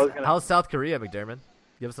 bro? How's South Korea, McDermott?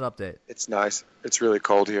 Give us an update. It's nice. It's really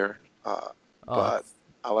cold here. But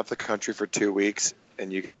I left the country for 2 weeks,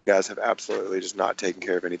 and you guys have absolutely just not taken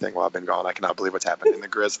care of anything while I've been gone. I cannot believe what's happened. And the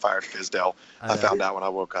Grizz fired Fizdale. I found out when I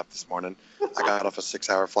woke up this morning. I got off a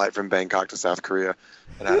 6-hour flight from Bangkok to South Korea,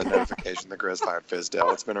 and I had a notification the Grizz fired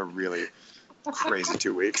Fizdale. It's been a really crazy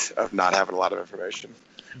 2 weeks of not having a lot of information.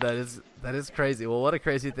 That is crazy. Well, what a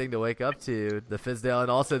crazy thing to wake up to, the Fizdale,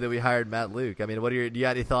 and also that we hired Matt Luke. I mean, do you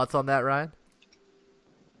got any thoughts on that, Ryan?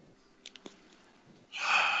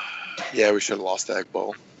 Yeah, we should have lost the Egg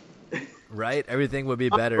Bowl. Right? Everything would be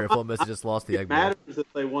better if Ole Miss had just lost the Egg Bowl. It matters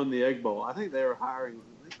if they won the Egg Bowl. I think they would have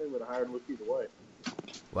hired Luke either way.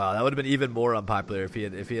 Wow, that would have been even more unpopular if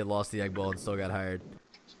he had lost the Egg Bowl and still got hired.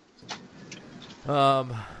 All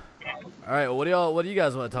right, well, what do you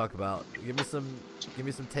guys want to talk about? Give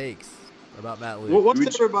me some takes about Matt Luke. Well,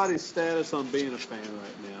 what's everybody's status on being a fan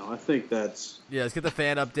right now? I think that's let's get the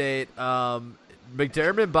fan update.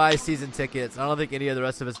 McDermott buys season tickets. I don't think any of the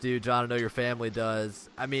rest of us do. John, I know your family does.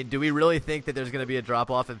 I mean, do we really think that there's going to be a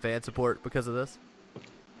drop-off in fan support because of this?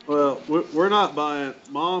 Well, we're not buying.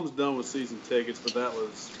 Mom's done with season tickets, but that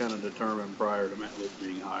was kind of determined prior to Matt Luke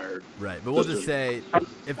being hired. Right, but we'll just say,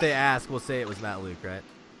 if they ask, we'll say it was Matt Luke, right?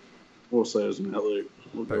 We'll say it was Matt Luke.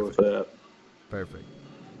 We'll go with that. Perfect.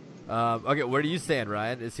 Okay, where do you stand,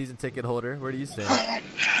 Ryan? As season ticket holder, where do you stand?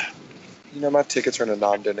 My tickets are in a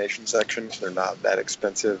non-donation section, so they're not that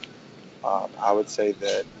expensive. I would say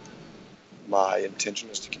that my intention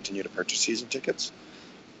is to continue to purchase season tickets.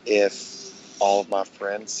 If all of my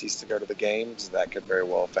friends cease to go to the games, that could very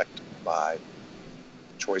well affect my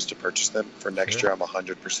choice to purchase them. For next year, I'm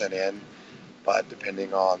 100% in, but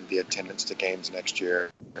depending on the attendance to games next year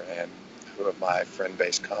and who of my friend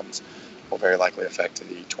base comes, will very likely affect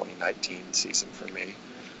the 2019 season for me.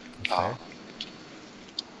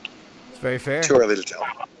 It's very fair. Too early to tell.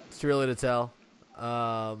 It's too early to tell.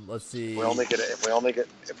 Let's see. If we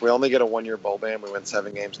only get a 1-year bowl ban, we win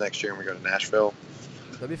 7 games next year, and we go to Nashville.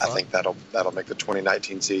 That'd be fun. I think that'll make the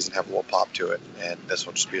 2019 season have a little pop to it, and this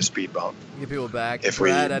will just be a speed bump. Get people back. If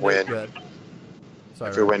Brad,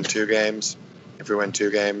 we win 2 games,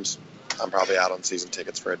 I'm probably out on season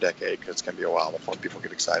tickets for a decade because it's going to be a while before people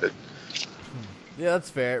get excited. Yeah,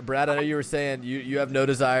 that's fair. Brad, I know you were saying you have no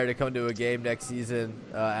desire to come to a game next season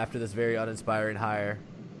after this very uninspiring hire.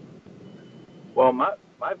 Well, my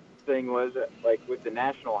thing was, like, with the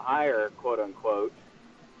national hire, quote unquote,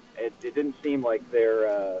 it didn't seem like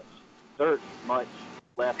their search much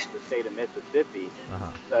left the state of Mississippi.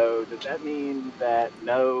 Uh-huh. So does that mean that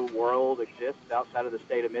no world exists outside of the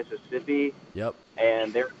state of Mississippi? Yep.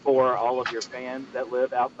 And therefore all of your fans that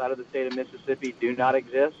live outside of the state of Mississippi do not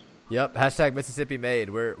exist? Yep. Hashtag Mississippi made.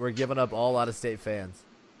 We're giving up all out-of-state fans.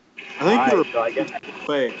 I think you're so I guess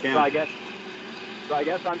Fayette County. so I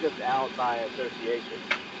guess I'm just out by association.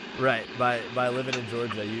 Right. By living in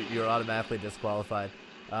Georgia, you're automatically disqualified.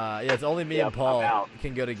 Yeah, it's only me and Paul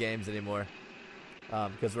can go to games anymore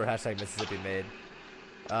because we're hashtag Mississippi made.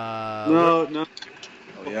 No. Oh,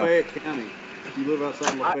 yeah. Fayette County. If you live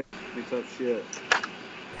outside Lafayette, it's tough shit.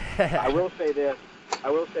 I will say this.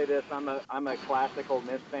 I'm a classic Ole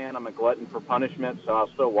Miss fan. I'm a glutton for punishment, so I'll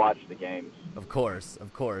still watch the games. Of course.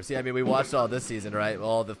 Yeah, I mean, we watched all this season, right?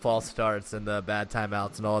 All the false starts and the bad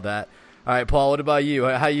timeouts and all that. All right, Paul, what about you?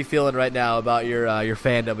 How are you feeling right now about your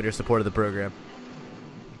fandom and your support of the program?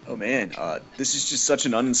 Oh man, this is just such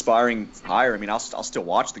an uninspiring hire. I mean, I'll still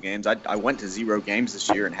watch the games. I went to 0 games this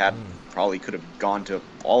year and probably could have gone to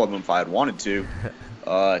all of them if I had wanted to.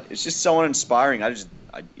 It's just so uninspiring.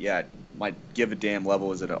 My give a damn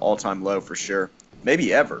level is at an all-time low for sure.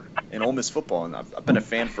 Maybe ever in Ole Miss football, and I've been a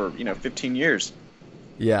fan for 15 years.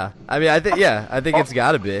 Yeah, I mean, I think it's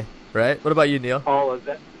got to be right. What about you, Neil? Paul, is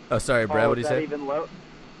that? Oh, sorry, Brad. What do you say?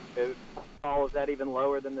 Paul, is that even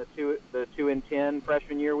lower than the 2-10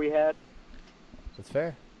 freshman year we had? That's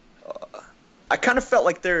fair. I kind of felt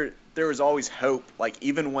like there was always hope. Like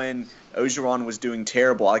even when Ogeron was doing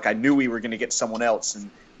terrible, like I knew we were going to get someone else,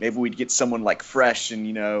 and maybe we'd get someone like fresh, and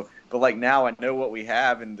But like now, I know what we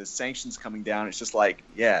have, and the sanctions coming down. It's just like,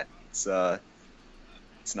 yeah, it's not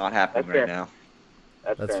happening right now.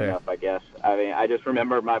 That's fair enough, I guess. I mean, I just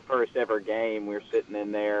remember my first ever game. We were sitting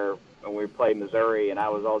in there when we played Missouri, and I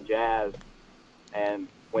was all jazzed. And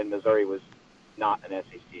when Missouri was not an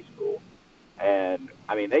SEC school, and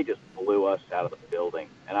I mean, they just blew us out of the building,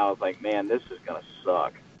 and I was like, man, this is gonna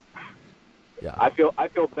suck. Yeah. I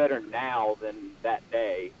feel better now than that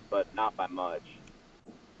day, but not by much.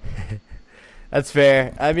 That's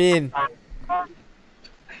fair. I mean,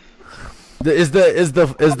 is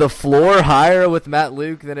the floor higher with Matt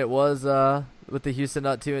Luke than it was with the Houston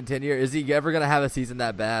Nut 2-10 year? Is he ever gonna have a season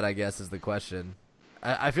that bad? I guess is the question.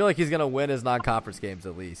 I feel like he's gonna win his non-conference games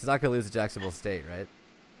at least. He's not gonna lose to Jacksonville State, right?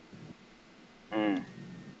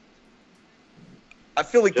 I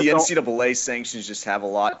feel like the NCAA sanctions just have a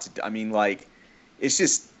lot to. I mean, like,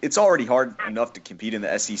 it's already hard enough to compete in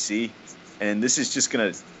the SEC, and this is just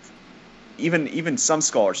gonna. Even some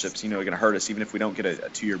scholarships, are going to hurt us, even if we don't get a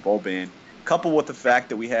 2-year bowl ban. Coupled with the fact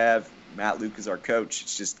that we have Matt Luke as our coach,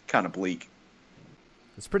 it's just kind of bleak.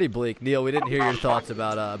 It's pretty bleak. Neil, we didn't hear your thoughts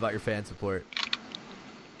about your fan support.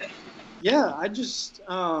 Yeah, I just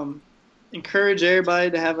encourage everybody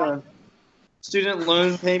to have a student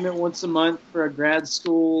loan payment once a month for a grad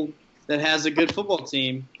school that has a good football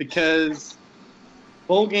team, because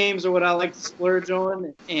bowl games are what I like to splurge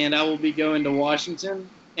on, and I will be going to Washington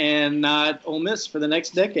and not Ole Miss for the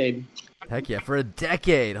next decade. Heck yeah, for a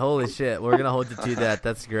decade. Holy shit. We're going to hold you to that.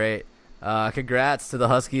 That's great. Congrats to the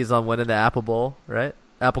Huskies on winning the Apple Bowl, right?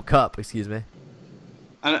 Apple Cup, excuse me.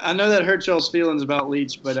 I know that hurt y'all's feelings about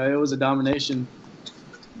Leach, but it was a domination.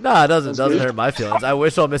 No, it doesn't hurt my feelings. I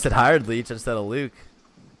wish Ole Miss had hired Leach instead of Luke,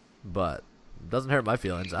 but it doesn't hurt my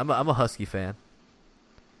feelings. I'm a Husky fan.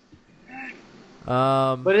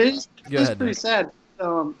 But it is pretty sad.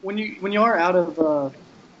 When you are out of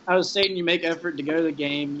state and you make effort to go to the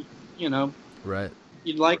game, right?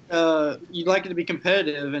 You'd like it to be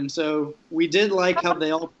competitive, and so we did like how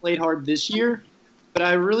they all played hard this year, but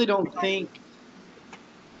I really don't think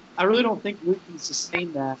we can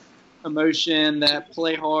sustain that emotion, that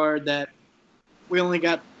play hard, that we only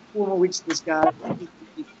got 4 more weeks of this guy. I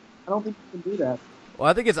don't think we can do that. Well,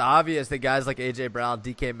 I think it's obvious that guys like A.J. Brown,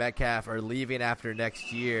 DK Metcalf are leaving after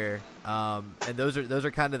next year, and those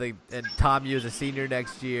are kind of and Tom Yu is a senior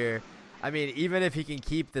next year. I mean, even if he can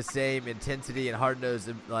keep the same intensity and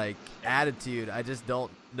hard-nosed attitude, I just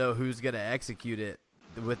don't know who's going to execute it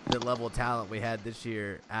with the level of talent we had this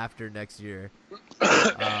year after next year.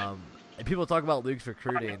 And people talk about Luke's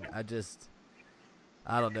recruiting. I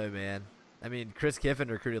don't know, man. I mean, Chris Kiffin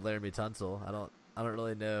recruited Laramie Tunsil. I don't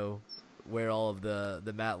really know where all of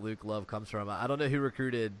the Matt Luke love comes from. I don't know who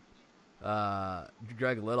recruited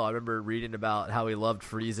Greg Little. I remember reading about how he loved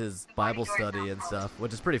Freeze's Bible study and stuff,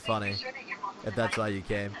 which is pretty funny if that's why you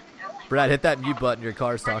came. Brad, hit that mute button. Your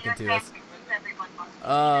car's talking to us.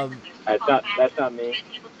 That's not me.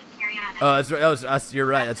 Oh, you're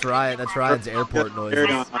right. That's Ryan. That's Ryan's airport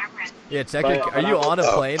noise. Yeah, check it. Are you on a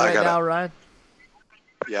plane right now, Ryan?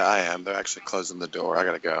 Yeah, I am. They're actually closing the door. I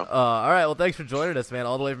gotta go. All right. Well, thanks for joining us, man.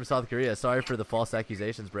 All the way from South Korea. Sorry for the false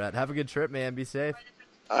accusations, Brad. Have a good trip, man. Be safe.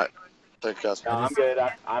 All right. Thanks, guys. No, I'm good.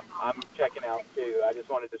 I'm checking out too. I just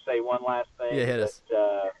wanted to say one last thing. Yeah, hit us.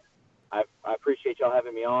 I appreciate y'all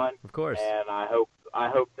having me on. Of course. And I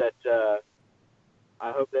hope that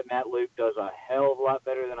I hope that Matt Luke does a hell of a lot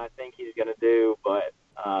better than I think he's going to do, but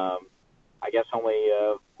I guess only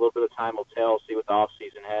a little bit of time will tell, see what the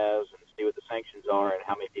offseason has, and see what the sanctions are and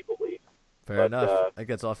how many people leave. Fair enough. I think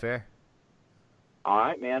that's all fair. All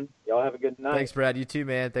right, man. Y'all have a good night. Thanks, Brad. You too,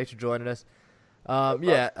 man. Thanks for joining us.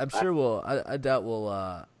 Yeah, I'm sure I doubt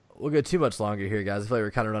we'll go too much longer here, guys. I feel like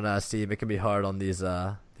we're kind of running out of steam. It can be hard on these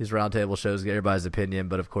roundtable shows to get everybody's opinion,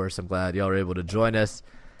 but of course, I'm glad y'all were able to join us.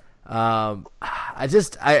 I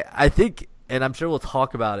think, and I'm sure we'll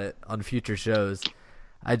talk about it on future shows.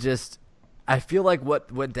 I feel like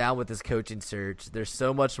what went down with this coaching search, there's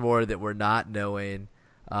so much more that we're not knowing.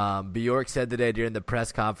 Bjork said today during the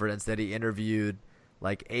press conference that he interviewed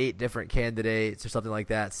like 8 different candidates or something like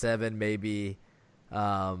that, 7 maybe.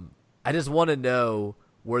 I just want to know,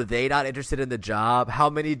 were they not interested in the job? How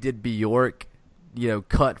many did Bjork,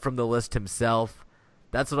 cut from the list himself?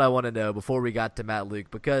 That's what I want to know before we got to Matt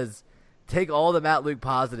Luke, because take all the Matt Luke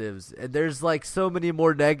positives, and there's like so many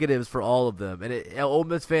more negatives for all of them. And Ole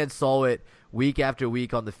Miss fans saw it week after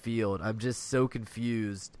week on the field. I'm just so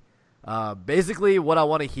confused. Basically, what I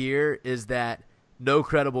want to hear is that no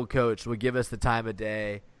credible coach would give us the time of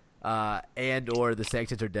day, and or the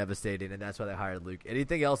sanctions are devastating, and that's why they hired Luke.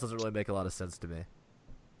 Anything else doesn't really make a lot of sense to me.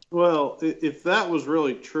 Well, if that was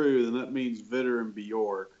really true, then that means Vitter and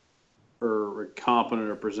Bjork are incompetent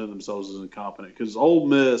or present themselves as incompetent, because Ole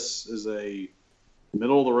Miss is a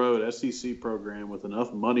middle-of-the-road SEC program with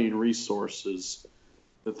enough money and resources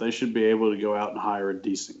that they should be able to go out and hire a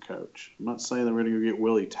decent coach. I'm not saying they're going to go get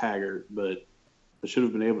Willie Taggart, but they should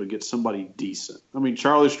have been able to get somebody decent. I mean,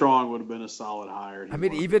 Charlie Strong would have been a solid hire. I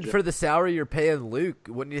mean, even for the salary you're paying Luke,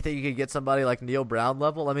 wouldn't you think you could get somebody like Neil Brown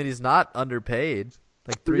level? I mean, he's not underpaid,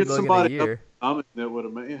 like $3 million a year. That would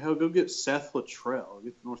have made. Hell, go get Seth Luttrell,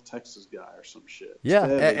 get the North Texas guy or some shit. Yeah,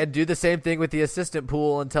 and do the same thing with the assistant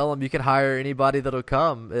pool and tell them you can hire anybody that'll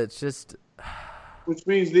come. It's just, which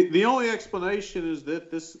means the only explanation is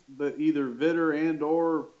that either Vitter and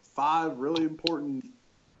or 5 really important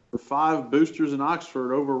or 5 boosters in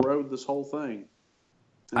Oxford overrode this whole thing.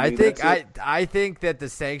 I think that the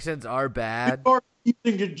sanctions are bad. You are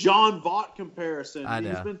using a John Vaught comparison. I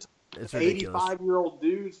know. He's been It's ridiculous. 85-year-old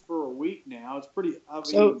dudes for a week now. It's pretty.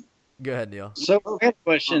 Go ahead, Neil. So I have a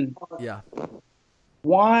question. Yeah.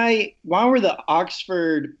 Why were the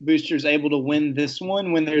Oxford boosters able to win this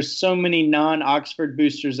one when there's so many non-Oxford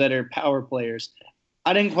boosters that are power players?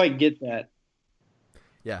 I didn't quite get that.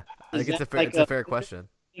 Yeah, I think it's a fair question.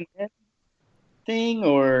 Thing,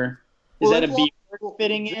 or is that a B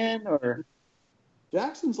fitting in, or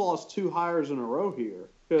Jackson's lost 2 hires in a row here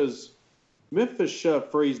because Memphis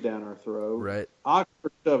shoved Freeze down our throat. Right.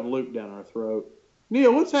 Oxford shoved Luke down our throat.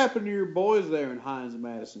 Neil, what's happened to your boys there in Hines and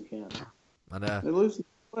Madison County? I know. They're losing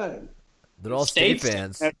the way. They're all state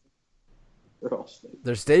fans. They're all state.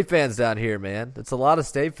 They're state fans down here, man. It's a lot of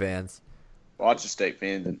state fans. Lots of state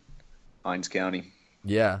fans in Hines County.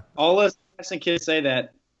 Yeah. All us Madison kids say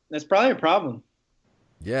that. That's probably a problem.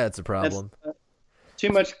 Yeah, it's a problem. Too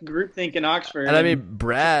much groupthink in Oxford. And I mean,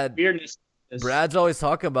 Brad's always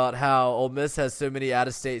talking about how Ole Miss has so many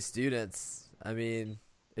out-of-state students. I mean,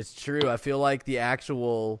 it's true. I feel like the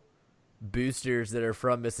actual boosters that are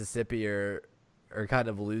from Mississippi are kind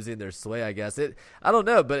of losing their sway, I guess. I don't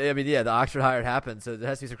know, but I mean, yeah, the Oxford hire happened, so there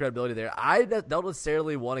has to be some credibility there. I don't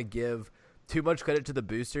necessarily want to give too much credit to the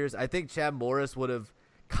boosters. I think Chad Morris would have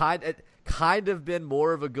kind of been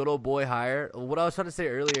more of a good old boy hire. What I was trying to say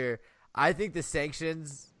earlier, I think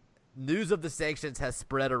news of the sanctions has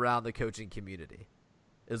spread around the coaching community,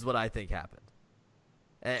 is what I think happened.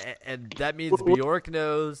 And that means Bjork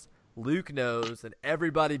knows, Luke knows, and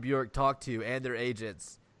everybody Bjork talked to and their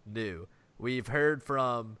agents knew. We've heard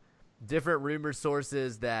from different rumor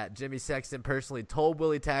sources that Jimmy Sexton personally told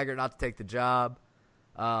Willie Taggart not to take the job.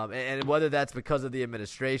 And whether that's because of the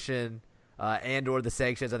administration and or the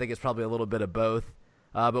sanctions, I think it's probably a little bit of both.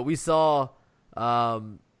 But we saw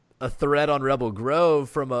a thread on Rebel Grove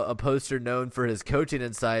from a poster known for his coaching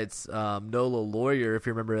insights, Nola Lawyer, if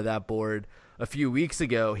you remember that board, a few weeks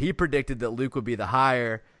ago. He predicted that Luke would be the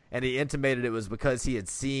hire, and he intimated it was because he had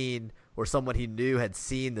seen, or someone he knew had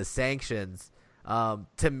seen, the sanctions.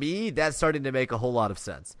 To me, that's starting to make a whole lot of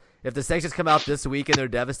sense. If the sanctions come out this week and they're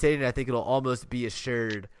devastating, I think it'll almost be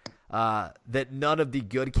assured that none of the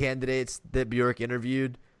good candidates that Bjork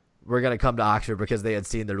interviewed were going to come to Oxford because they had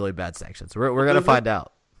seen the really bad sanctions. We're going to find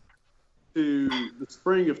out. To the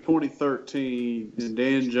spring of 2013, and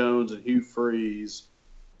Dan Jones and Hugh Freeze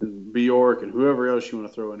and Bjork and whoever else you want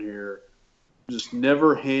to throw in here, just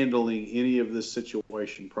never handling any of this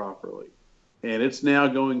situation properly. And it's now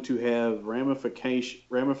going to have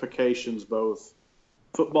ramifications both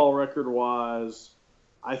football record-wise,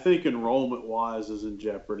 I think enrollment wise is in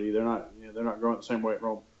jeopardy. They're not growing at the same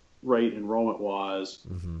rate enrollment wise,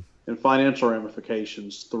 and financial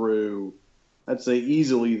ramifications through, I'd say,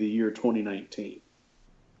 easily the year 2019.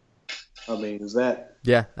 I mean, is that?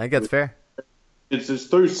 Yeah, I think that's fair. It's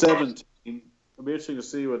through 17. It'll be interesting to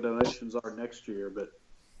see what donations are next year, but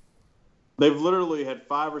they've literally had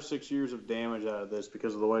 5 or 6 years of damage out of this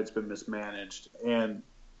because of the way it's been mismanaged. And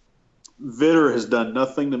Vitter has done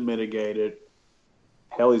nothing to mitigate it.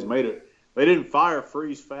 Hell, he's made it. They didn't fire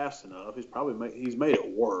Freeze fast enough. He's made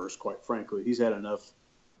it worse, quite frankly. He's had enough.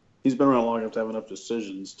 He's been around long enough to have enough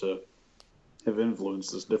decisions to have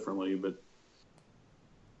influenced this differently, but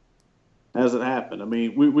hasn't happened. I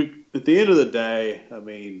mean, we at the end of the day, I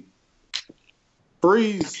mean,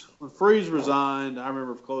 when Freeze resigned, I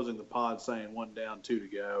remember closing the pod saying 1 down, 2 to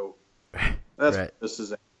go. That's right. This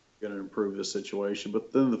is going to improve this situation.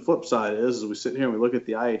 But then the flip side is we sit here and we look at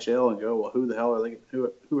the IHL and go, well, who the hell are they?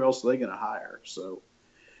 Who else are they going to hire? So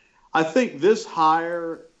I think this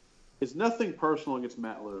hire is nothing personal against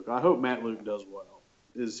Matt Luke. I hope Matt Luke does well.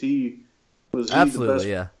 Was he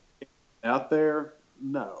Absolutely, the best out there?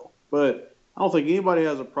 No. But I don't think anybody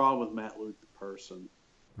has a problem with Matt Luke, the person.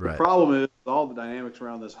 Right. The problem is all the dynamics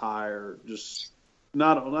around this hire. Just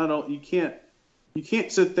you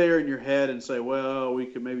can't sit there in your head and say, well, we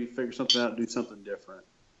could maybe figure something out and do something different.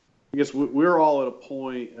 I guess we're all at a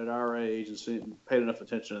point at our age and paid enough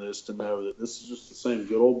attention to this to know that this is just the same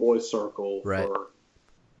good old boy circle for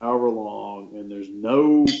however long, and there's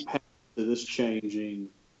no path to this changing,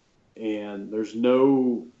 and there's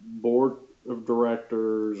no board of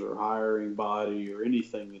directors or hiring body or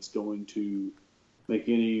anything that's going to make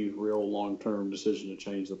any real long-term decision to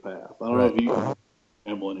change the path. I don't know if you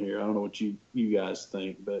gambling here. I don't know what you guys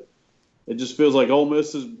think, but it just feels like Ole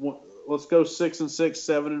Miss is. Let's go 6-6,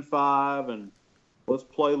 7-5, and let's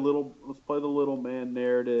play the little man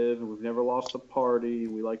narrative. And we've never lost a party.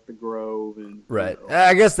 We like the Grove, and right.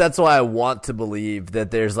 I guess that's why I want to believe that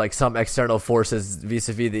there's like some external forces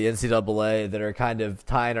vis-a-vis the NCAA that are kind of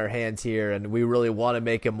tying our hands here, and we really want to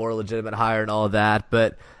make a more legitimate hire and all of that.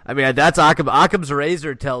 But I mean, that's Occam's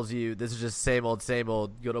razor tells you this is just same old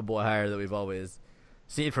good old boy hire that we've always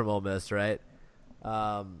seen from Ole Miss, right?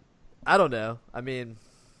 I don't know. I mean,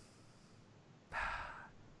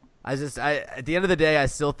 at the end of the day, I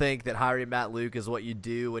still think that hiring Matt Luke is what you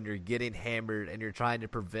do when you're getting hammered and you're trying to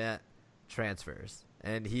prevent transfers.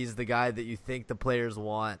 And he's the guy that you think the players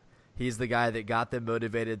want. He's the guy that got them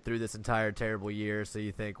motivated through this entire terrible year. So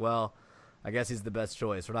you think, well, I guess he's the best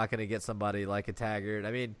choice. We're not going to get somebody like a Taggart.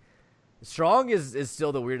 I mean, Strong is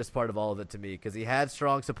still the weirdest part of all of it to me because he had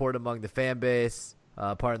strong support among the fan base.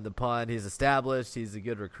 Pardon the pun. He's established. He's a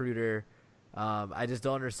good recruiter. I just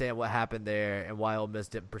don't understand what happened there and why Ole Miss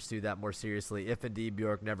didn't pursue that more seriously. If indeed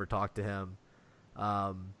Bjork never talked to him,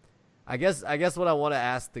 I guess what I want to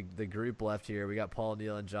ask the group left here. We got Paul,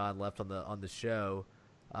 Neal, and John left on the show.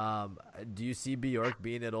 Do you see Bjork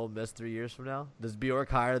being at Ole Miss 3 years from now? Does Bjork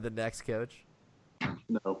hire the next coach?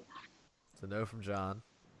 No. It's a no from John.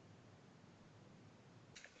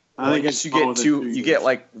 I guess you get two. You get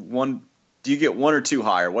like one. Do you get 1 or 2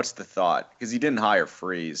 hire? What's the thought? Because he didn't hire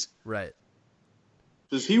Freeze. Right.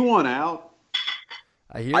 Does he want out?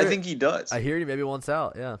 I think he does. I hear he maybe wants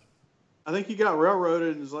out, yeah. I think he got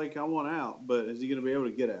railroaded and is like, I want out. But is he going to be able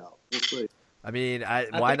to get out? We'll see. I mean,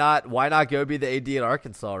 why not go be the AD at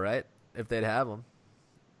Arkansas, right? If they'd have him.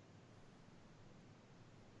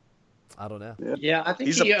 I don't know. Yeah, I think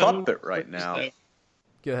he's a puppet right now. Though.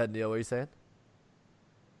 Go ahead, Neal. What are you saying?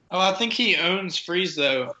 Oh, I think he owns Freeze,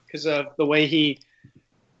 though, because of the way he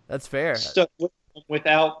That's fair. stuck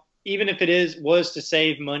without, even if it was to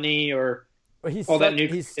save money or He all that new.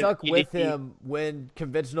 He stuck with him when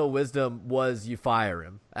conventional wisdom was you fire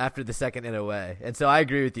him after the second NOA. And so I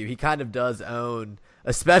agree with you. He kind of does own,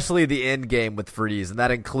 especially the end game with Freeze, and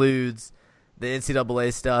that includes the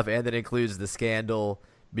NCAA stuff and that includes the scandal.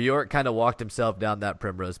 Bjork kind of walked himself down that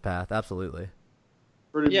primrose path. Absolutely.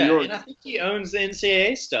 Yeah, and I think he owns the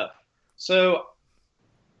NCAA stuff. So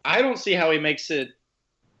I don't see how he makes it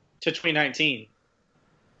to 2019.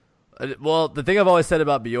 Well, the thing I've always said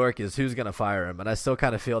about Bjork is who's going to fire him, and I still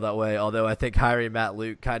kind of feel that way, although I think hiring Matt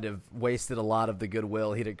Luke kind of wasted a lot of the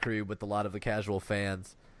goodwill he'd accrued with a lot of the casual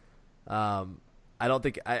fans. I don't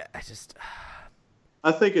think – I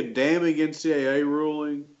think a damning NCAA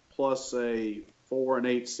ruling plus a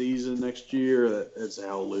 4-8 season next year, that's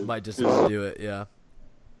how Luke – might just do it, yeah.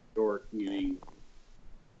 Bjork, yeah.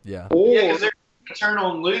 Yeah, because they're going to turn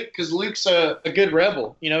on Luke because Luke's a good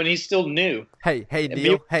rebel, and he's still new. Hey,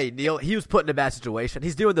 Neal, he was put in a bad situation.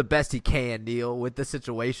 He's doing the best he can, Neal, with this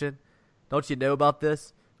situation. Don't you know about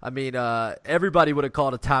this? I mean, everybody would have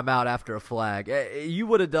called a timeout after a flag. You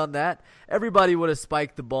would have done that. Everybody would have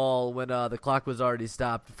spiked the ball when the clock was already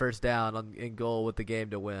stopped, first down in goal with the game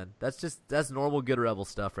to win. That's normal good Rebel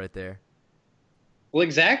stuff right there. Well,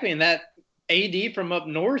 exactly, and that AD from up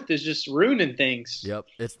north is just ruining things. Yep,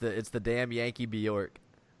 it's the damn Yankee Bjork.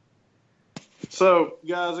 So,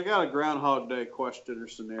 guys, I got a Groundhog Day question or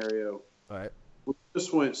scenario. All right. We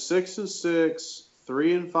just went 6-6,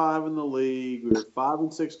 3-5 in the league. We were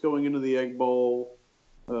 5-6 going into the Egg Bowl.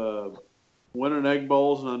 Winning Egg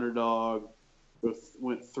Bowl as an underdog.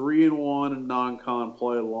 Went 3-1 in non-con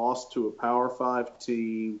play. Lost to a Power 5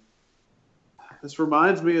 team. This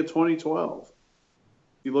reminds me of 2012.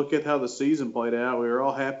 You look at how the season played out. We were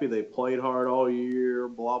all happy they played hard all year.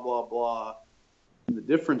 Blah blah blah. And the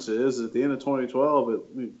difference is, at the end of 2012,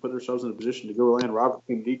 we put ourselves in a position to go land Robert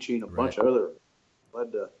Kimdichie and a bunch of other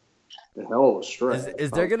led to a hell of a stretch.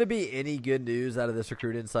 Is there going to be any good news out of this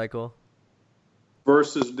recruiting cycle?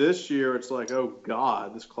 Versus this year, it's like, oh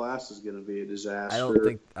God, this class is going to be a disaster. I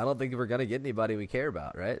don't think we're going to get anybody we care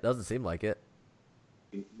about, right? It doesn't seem like it.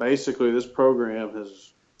 Basically, this program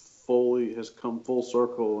has come full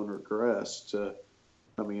circle and regressed.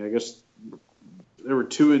 I mean, I guess they were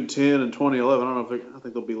 2-10 in 2011. I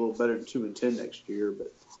think they'll be a little better than 2-10 next year,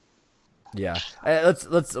 but. Yeah, that's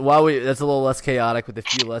a little less chaotic with a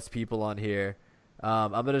few less people on here.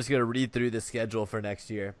 I'm just gonna read through the schedule for next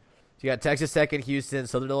year. So you got Texas Tech in Houston,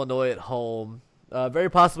 Southern Illinois at home, very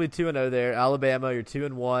possibly 2-0 there. Alabama, you're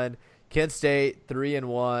 2-1. Kent State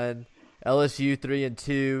 3-1. LSU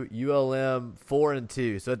 3-2. ULM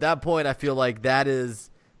 4-2. So at that point, I feel like that is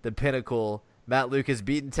the pinnacle. Matt Luke has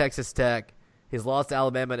beaten Texas Tech. He's lost to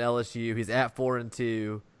Alabama and LSU. He's at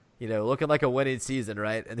 4-2. You know, looking like a winning season,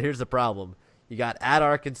 right? And here's the problem. You got at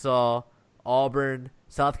Arkansas, Auburn,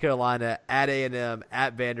 South Carolina, at A&M,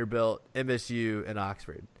 at Vanderbilt, MSU, and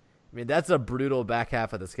Oxford. I mean, that's a brutal back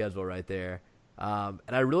half of the schedule right there. And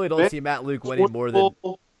I really don't see Matt Luke winning more than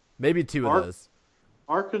maybe two of those.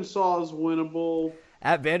 Arkansas is winnable.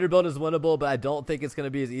 At Vanderbilt is winnable, but I don't think it's going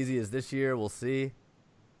to be as easy as this year. We'll see.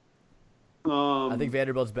 I think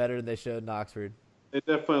Vanderbilt's better than they showed in Oxford. They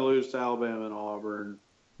definitely lose to Alabama and Auburn.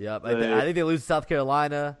 Yep, I think they lose to South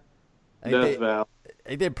Carolina. I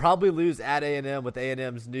think they probably lose at A&M with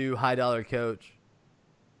A&M's new high-dollar coach.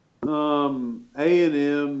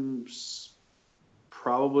 A&M's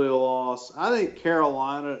probably a loss. I think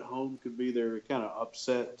Carolina at home could be their kind of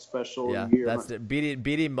upset special year. That's it. Beating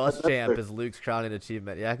Muschamp is Luke's crowning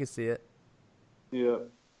achievement. Yeah, I can see it. Yeah.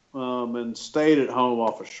 And State at home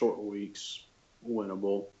off of short weeks,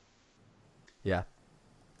 winnable. Yeah.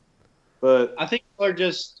 But I think you're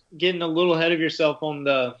just getting a little ahead of yourself on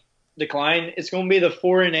the decline. It's going to be the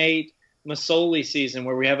 4-8 Masoli season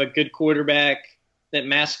where we have a good quarterback that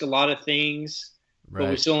masks a lot of things, but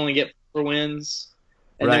we still only get 4 wins.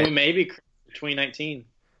 And then we maybe 2019.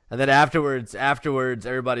 And then afterwards,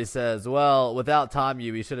 everybody says, "Well, without Tom,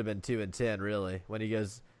 we should have been 2-10." Really,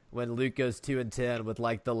 when Luke goes 2-10 with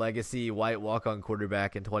like the legacy white walk-on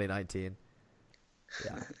quarterback in 2019.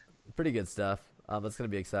 Yeah, pretty good stuff. It's gonna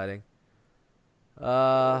be exciting.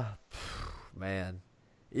 Man,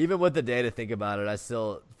 even with the day to think about it, I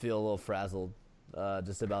still feel a little frazzled.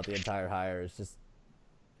 Just about the entire hire. It's just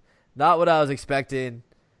not what I was expecting.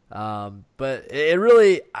 But it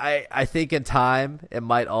really, I think in time, it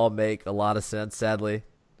might all make a lot of sense, sadly,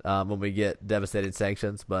 when we get devastating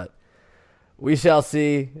sanctions, but we shall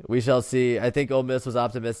see. I think Ole Miss was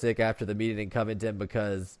optimistic after the meeting in Covington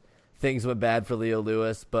because things went bad for Leo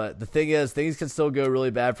Lewis, but the thing is, things can still go really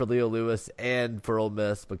bad for Leo Lewis and for Ole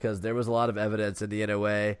Miss because there was a lot of evidence in the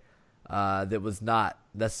NOA, that was not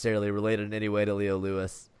necessarily related in any way to Leo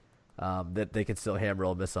Lewis, that they can still hammer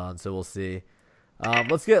Ole Miss on, so we'll see.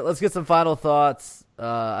 Let's get some final thoughts.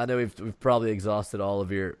 I know we've probably exhausted all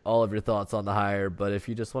of your thoughts on the hire, but if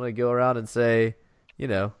you just want to go around and say,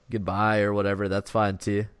 goodbye or whatever, that's fine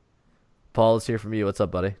too. Paul, let's hear from you. What's up,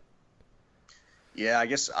 buddy? Yeah, I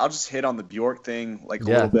guess I'll just hit on the Bjork thing a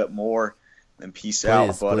little bit more and peace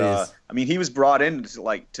out. But I mean, he was brought in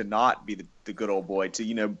to not be the good old boy,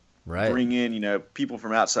 to bring in people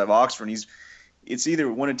from outside of Oxford. And it's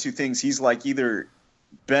either one of two things. He's either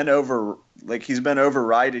been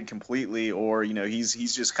overridden completely, or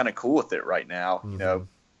he's just kind of cool with it right now. Mm-hmm.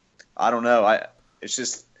 I don't know.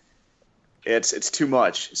 It's too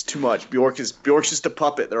much. It's too much. Bjork's just a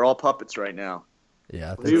puppet. They're all puppets right now.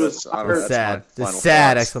 Yeah, it's sad. It's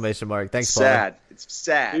sad! Exclamation mark. Thanks, Paul. Sad. It's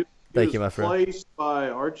sad. Thank you, my friend. Replaced by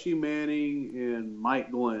Archie Manning and Mike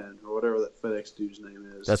Glenn, or whatever that FedEx dude's name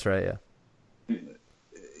is. That's right. Yeah.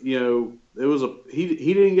 It was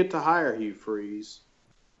he didn't get to hire Hugh Freeze.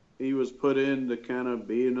 he was put in to kind of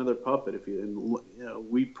be another puppet.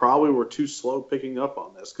 We probably were too slow picking up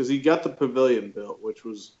on this because he got the pavilion built, which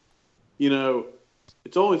was,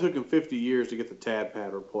 it's only took him 50 years to get the tad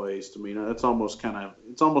pad replaced. I mean, it's almost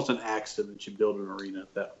an accident that you build an arena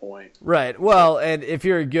at that point. Right. Well, and if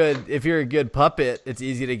you're a good puppet, it's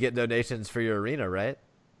easy to get donations for your arena, right?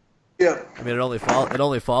 Yeah. I mean, it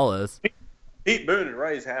only follows. Pete Boone would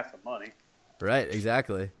raise half the money. Right.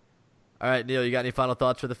 Exactly. All right, Neil, you got any final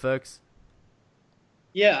thoughts for the folks?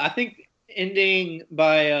 Yeah, I think ending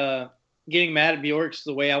by getting mad at Bjork's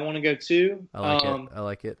the way I want to go too. I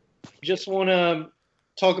like it. Just want to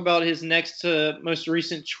talk about his next most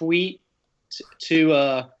recent tweet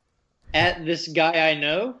to at this guy I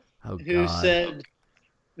know, who said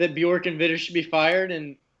that Bjork and Vitter should be fired,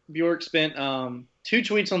 and Bjork spent 2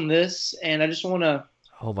 tweets on this, and I just want to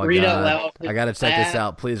read out loud. I got to check this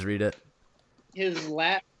out. Please read it.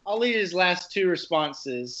 I'll read his last 2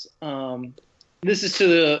 responses. This is to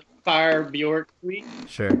the Fire Bjork tweet.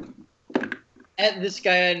 Sure. At this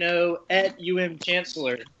guy I know, at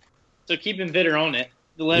Chancellor. So keeping Vitter on it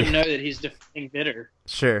to let him know that he's defending Vitter.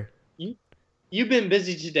 Sure. You've been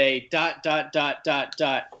busy today. ...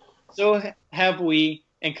 So have we,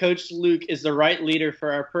 and Coach Luke is the right leader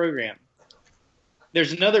for our program.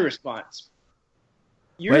 There's another response.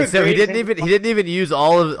 Wait, so he didn't even use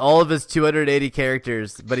all of his 280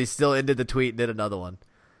 characters, but he still ended the tweet and did another one.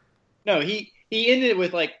 No, he ended it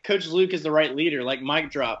with like Coach Luke is the right leader, like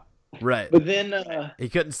mic drop. Right. But then he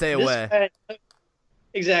couldn't stay away.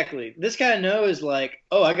 Exactly. This guy I know is like,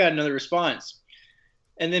 oh, I got another response.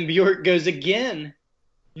 And then Bjork goes again,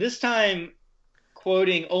 this time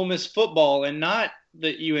quoting Ole Miss football and not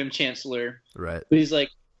the Chancellor. Right. But he's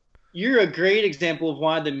like, you're a great example of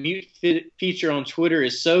why the mute feature on Twitter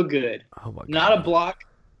is so good. Oh my God. Not a block,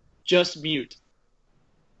 just mute.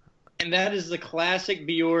 And that is the classic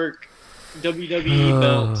Bjork WWE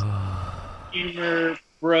belt. Humor,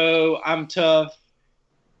 bro, I'm tough.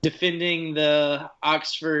 Defending the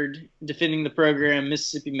Oxford, defending the program,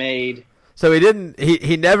 Mississippi made. So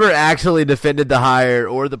he never actually defended the hire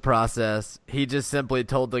or the process. He just simply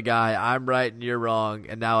told the guy, I'm right and you're wrong,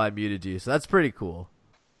 and now I muted you. So that's pretty cool.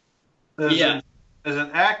 As an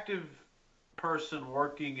active person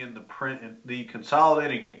working in the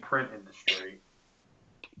consolidating print industry,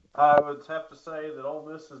 I would have to say that Ole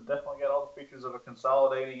Miss has definitely got all the features of a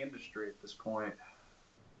consolidating industry at this point.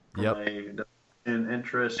 Yep. In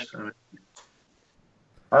interest,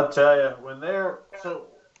 I'll tell you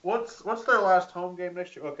what's their last home game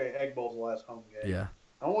next year? Okay, Egg Bowl's the last home game. Yeah.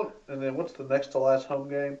 And then what's the next to last home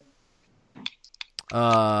game?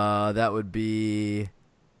 That would be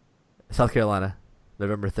South Carolina,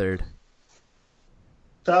 November 3rd.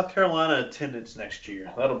 South Carolina attendance next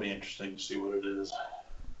year. That'll be interesting to see what it is.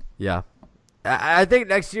 Yeah. I think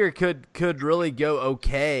next year could really go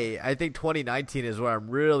okay. I think 2019 is where I'm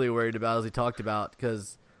really worried about, as we talked about,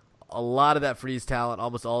 because a lot of that freeze talent,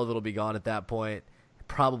 almost all of it will be gone at that point.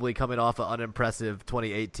 Probably coming off an unimpressive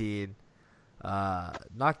 2018.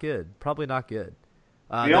 Not good. Probably not good.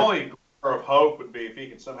 The only of hope would be if he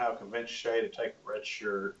can somehow convince Shea to take the red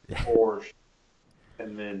shirt, but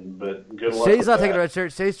good luck. Shea's not taking the red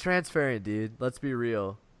shirt. Shea's transferring, dude. Let's be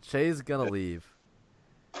real. Shea's gonna leave.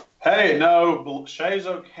 Hey, no, Shea's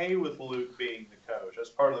okay with Luke being the coach.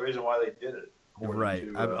 That's part of the reason why they did it. Right.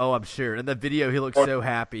 I'm sure. In the video, he looked so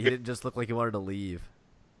happy. He didn't just look like he wanted to leave.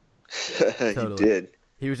 Totally. He did.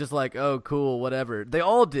 He was just like, oh, cool, whatever. They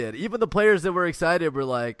all did. Even the players that were excited were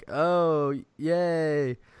like, oh,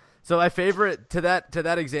 yay. So my favorite to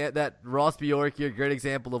that Ross Bjork, you're a great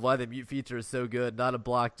example of why the mute feature is so good. Not a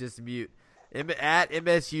block, just mute. At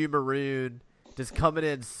MSU Maroon, just coming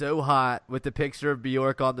in so hot with the picture of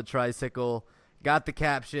Bjork on the tricycle. Got the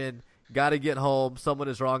caption, got to get home. Someone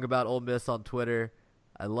is wrong about Ole Miss on Twitter.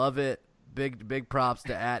 I love it. Big props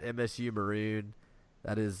to at MSU Maroon.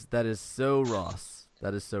 That is so Ross.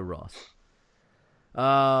 That is so Ross.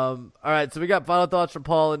 All right, so we got final thoughts from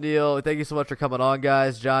Paul and Neil. Thank you so much for coming on,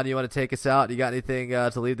 guys. John, you want to take us out? You got anything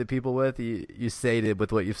to leave the people with? You sated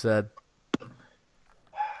with what you've said.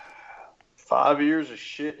 5 years of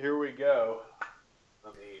shit. Here we go.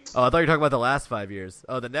 Oh, I thought you were talking about the last 5 years.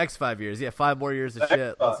 Oh, the next 5 years. Yeah, 5 more years of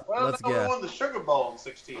shit. Let's go. We won the Sugar Bowl in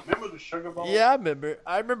 16. Remember the Sugar Bowl? Yeah,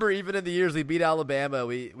 I remember even in the years we beat Alabama,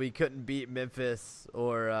 we couldn't beat Memphis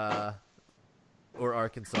or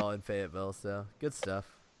Arkansas in Fayetteville. So good stuff.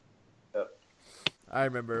 Yep. I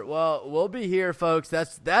remember. Well, we'll be here, folks.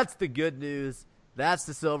 That's the good news. That's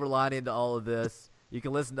the silver lining to all of this. You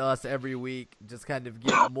can listen to us every week, just kind of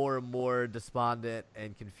get more and more despondent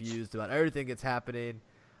and confused about everything that's happening.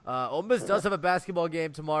 Ole Miss does have a basketball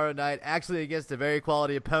game tomorrow night, actually against a very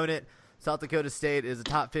quality opponent. South Dakota State is a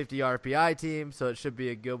top 50 RPI team, so it should be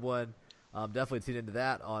a good one. Definitely tune into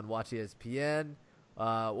that on Watch ESPN.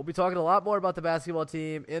 We'll be talking a lot more about the basketball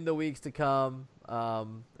team in the weeks to come.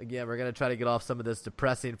 Again, we're going to try to get off some of this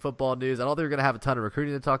depressing football news. I don't think we're going to have a ton of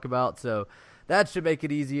recruiting to talk about, so that should make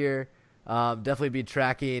it easier. Definitely be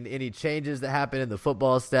tracking any changes that happen in the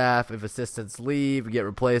football staff, if assistants leave, get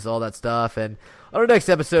replaced, all that stuff. And on our next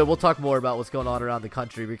episode, we'll talk more about what's going on around the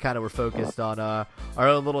country. We kind of were focused on our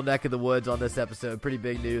own little neck of the woods on this episode. Pretty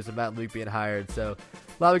big news of Matt and Luke being hired. So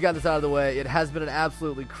glad we got this out of the way. It has been an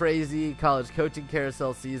absolutely crazy college coaching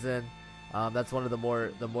carousel season. That's one of the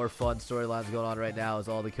more fun storylines going on right now, is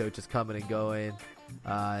all the coaches coming and going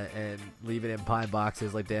and leaving in pine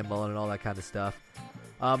boxes like Dan Mullen and all that kind of stuff.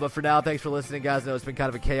 But for now, thanks for listening, guys. I know it's been kind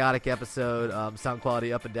of a chaotic episode, sound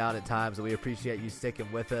quality up and down at times, and we appreciate you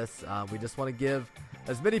sticking with us. We just want to give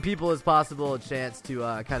as many people as possible a chance to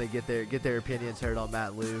kind of get their opinions heard on Matt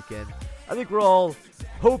and Luke. And I think we're all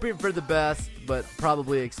hoping for the best, but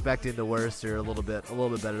probably expecting the worst, or a little bit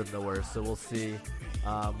better than the worst. So we'll see.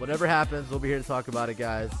 Whatever happens, we'll be here to talk about it,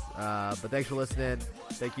 guys. But thanks for listening.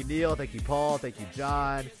 Thank you, Neil. Thank you, Paul. Thank you,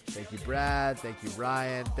 John. Thank you, Brad. Thank you,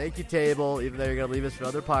 Ryan. Thank you, Table. Even though you're going to leave us for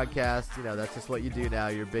other podcasts, you know, that's just what you do now.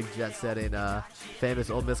 You're big jet-setting, famous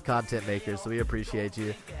Ole Miss content makers, so we appreciate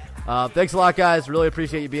you. Thanks a lot, guys. Really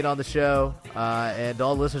appreciate you being on the show. And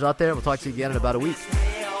all the listeners out there, we'll talk to you again in about a week.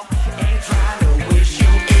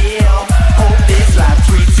 Hope this life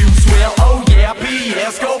treats you swell. Oh yeah,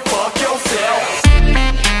 P.S. Go fuck yourself.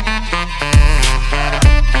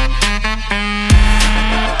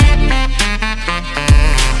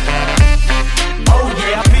 Oh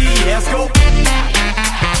yeah, P.S. Go.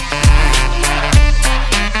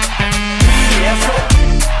 P.S. Go.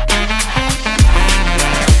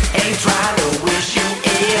 Ain't trying to wish you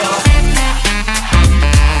ill.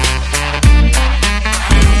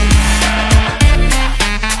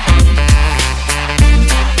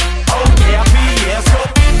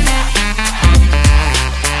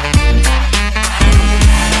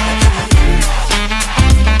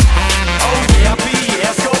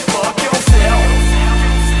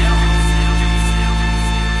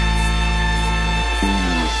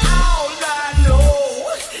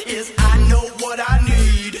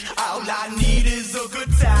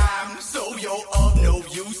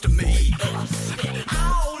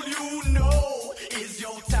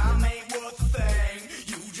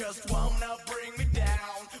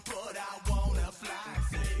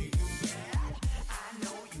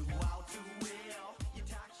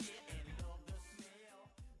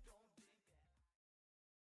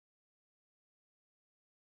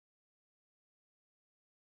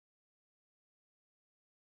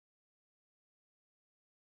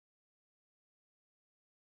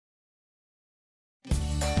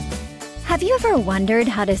 Have you ever wondered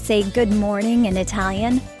how to say good morning in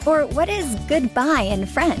Italian? Or what is goodbye in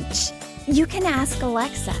French? You can ask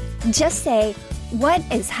Alexa. Just say, what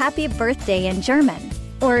is happy birthday in German?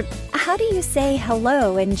 Or how do you say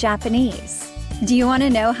hello in Japanese? Do you want to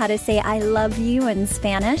know how to say I love you in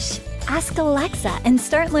Spanish? Ask Alexa and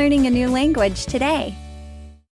start learning a new language today.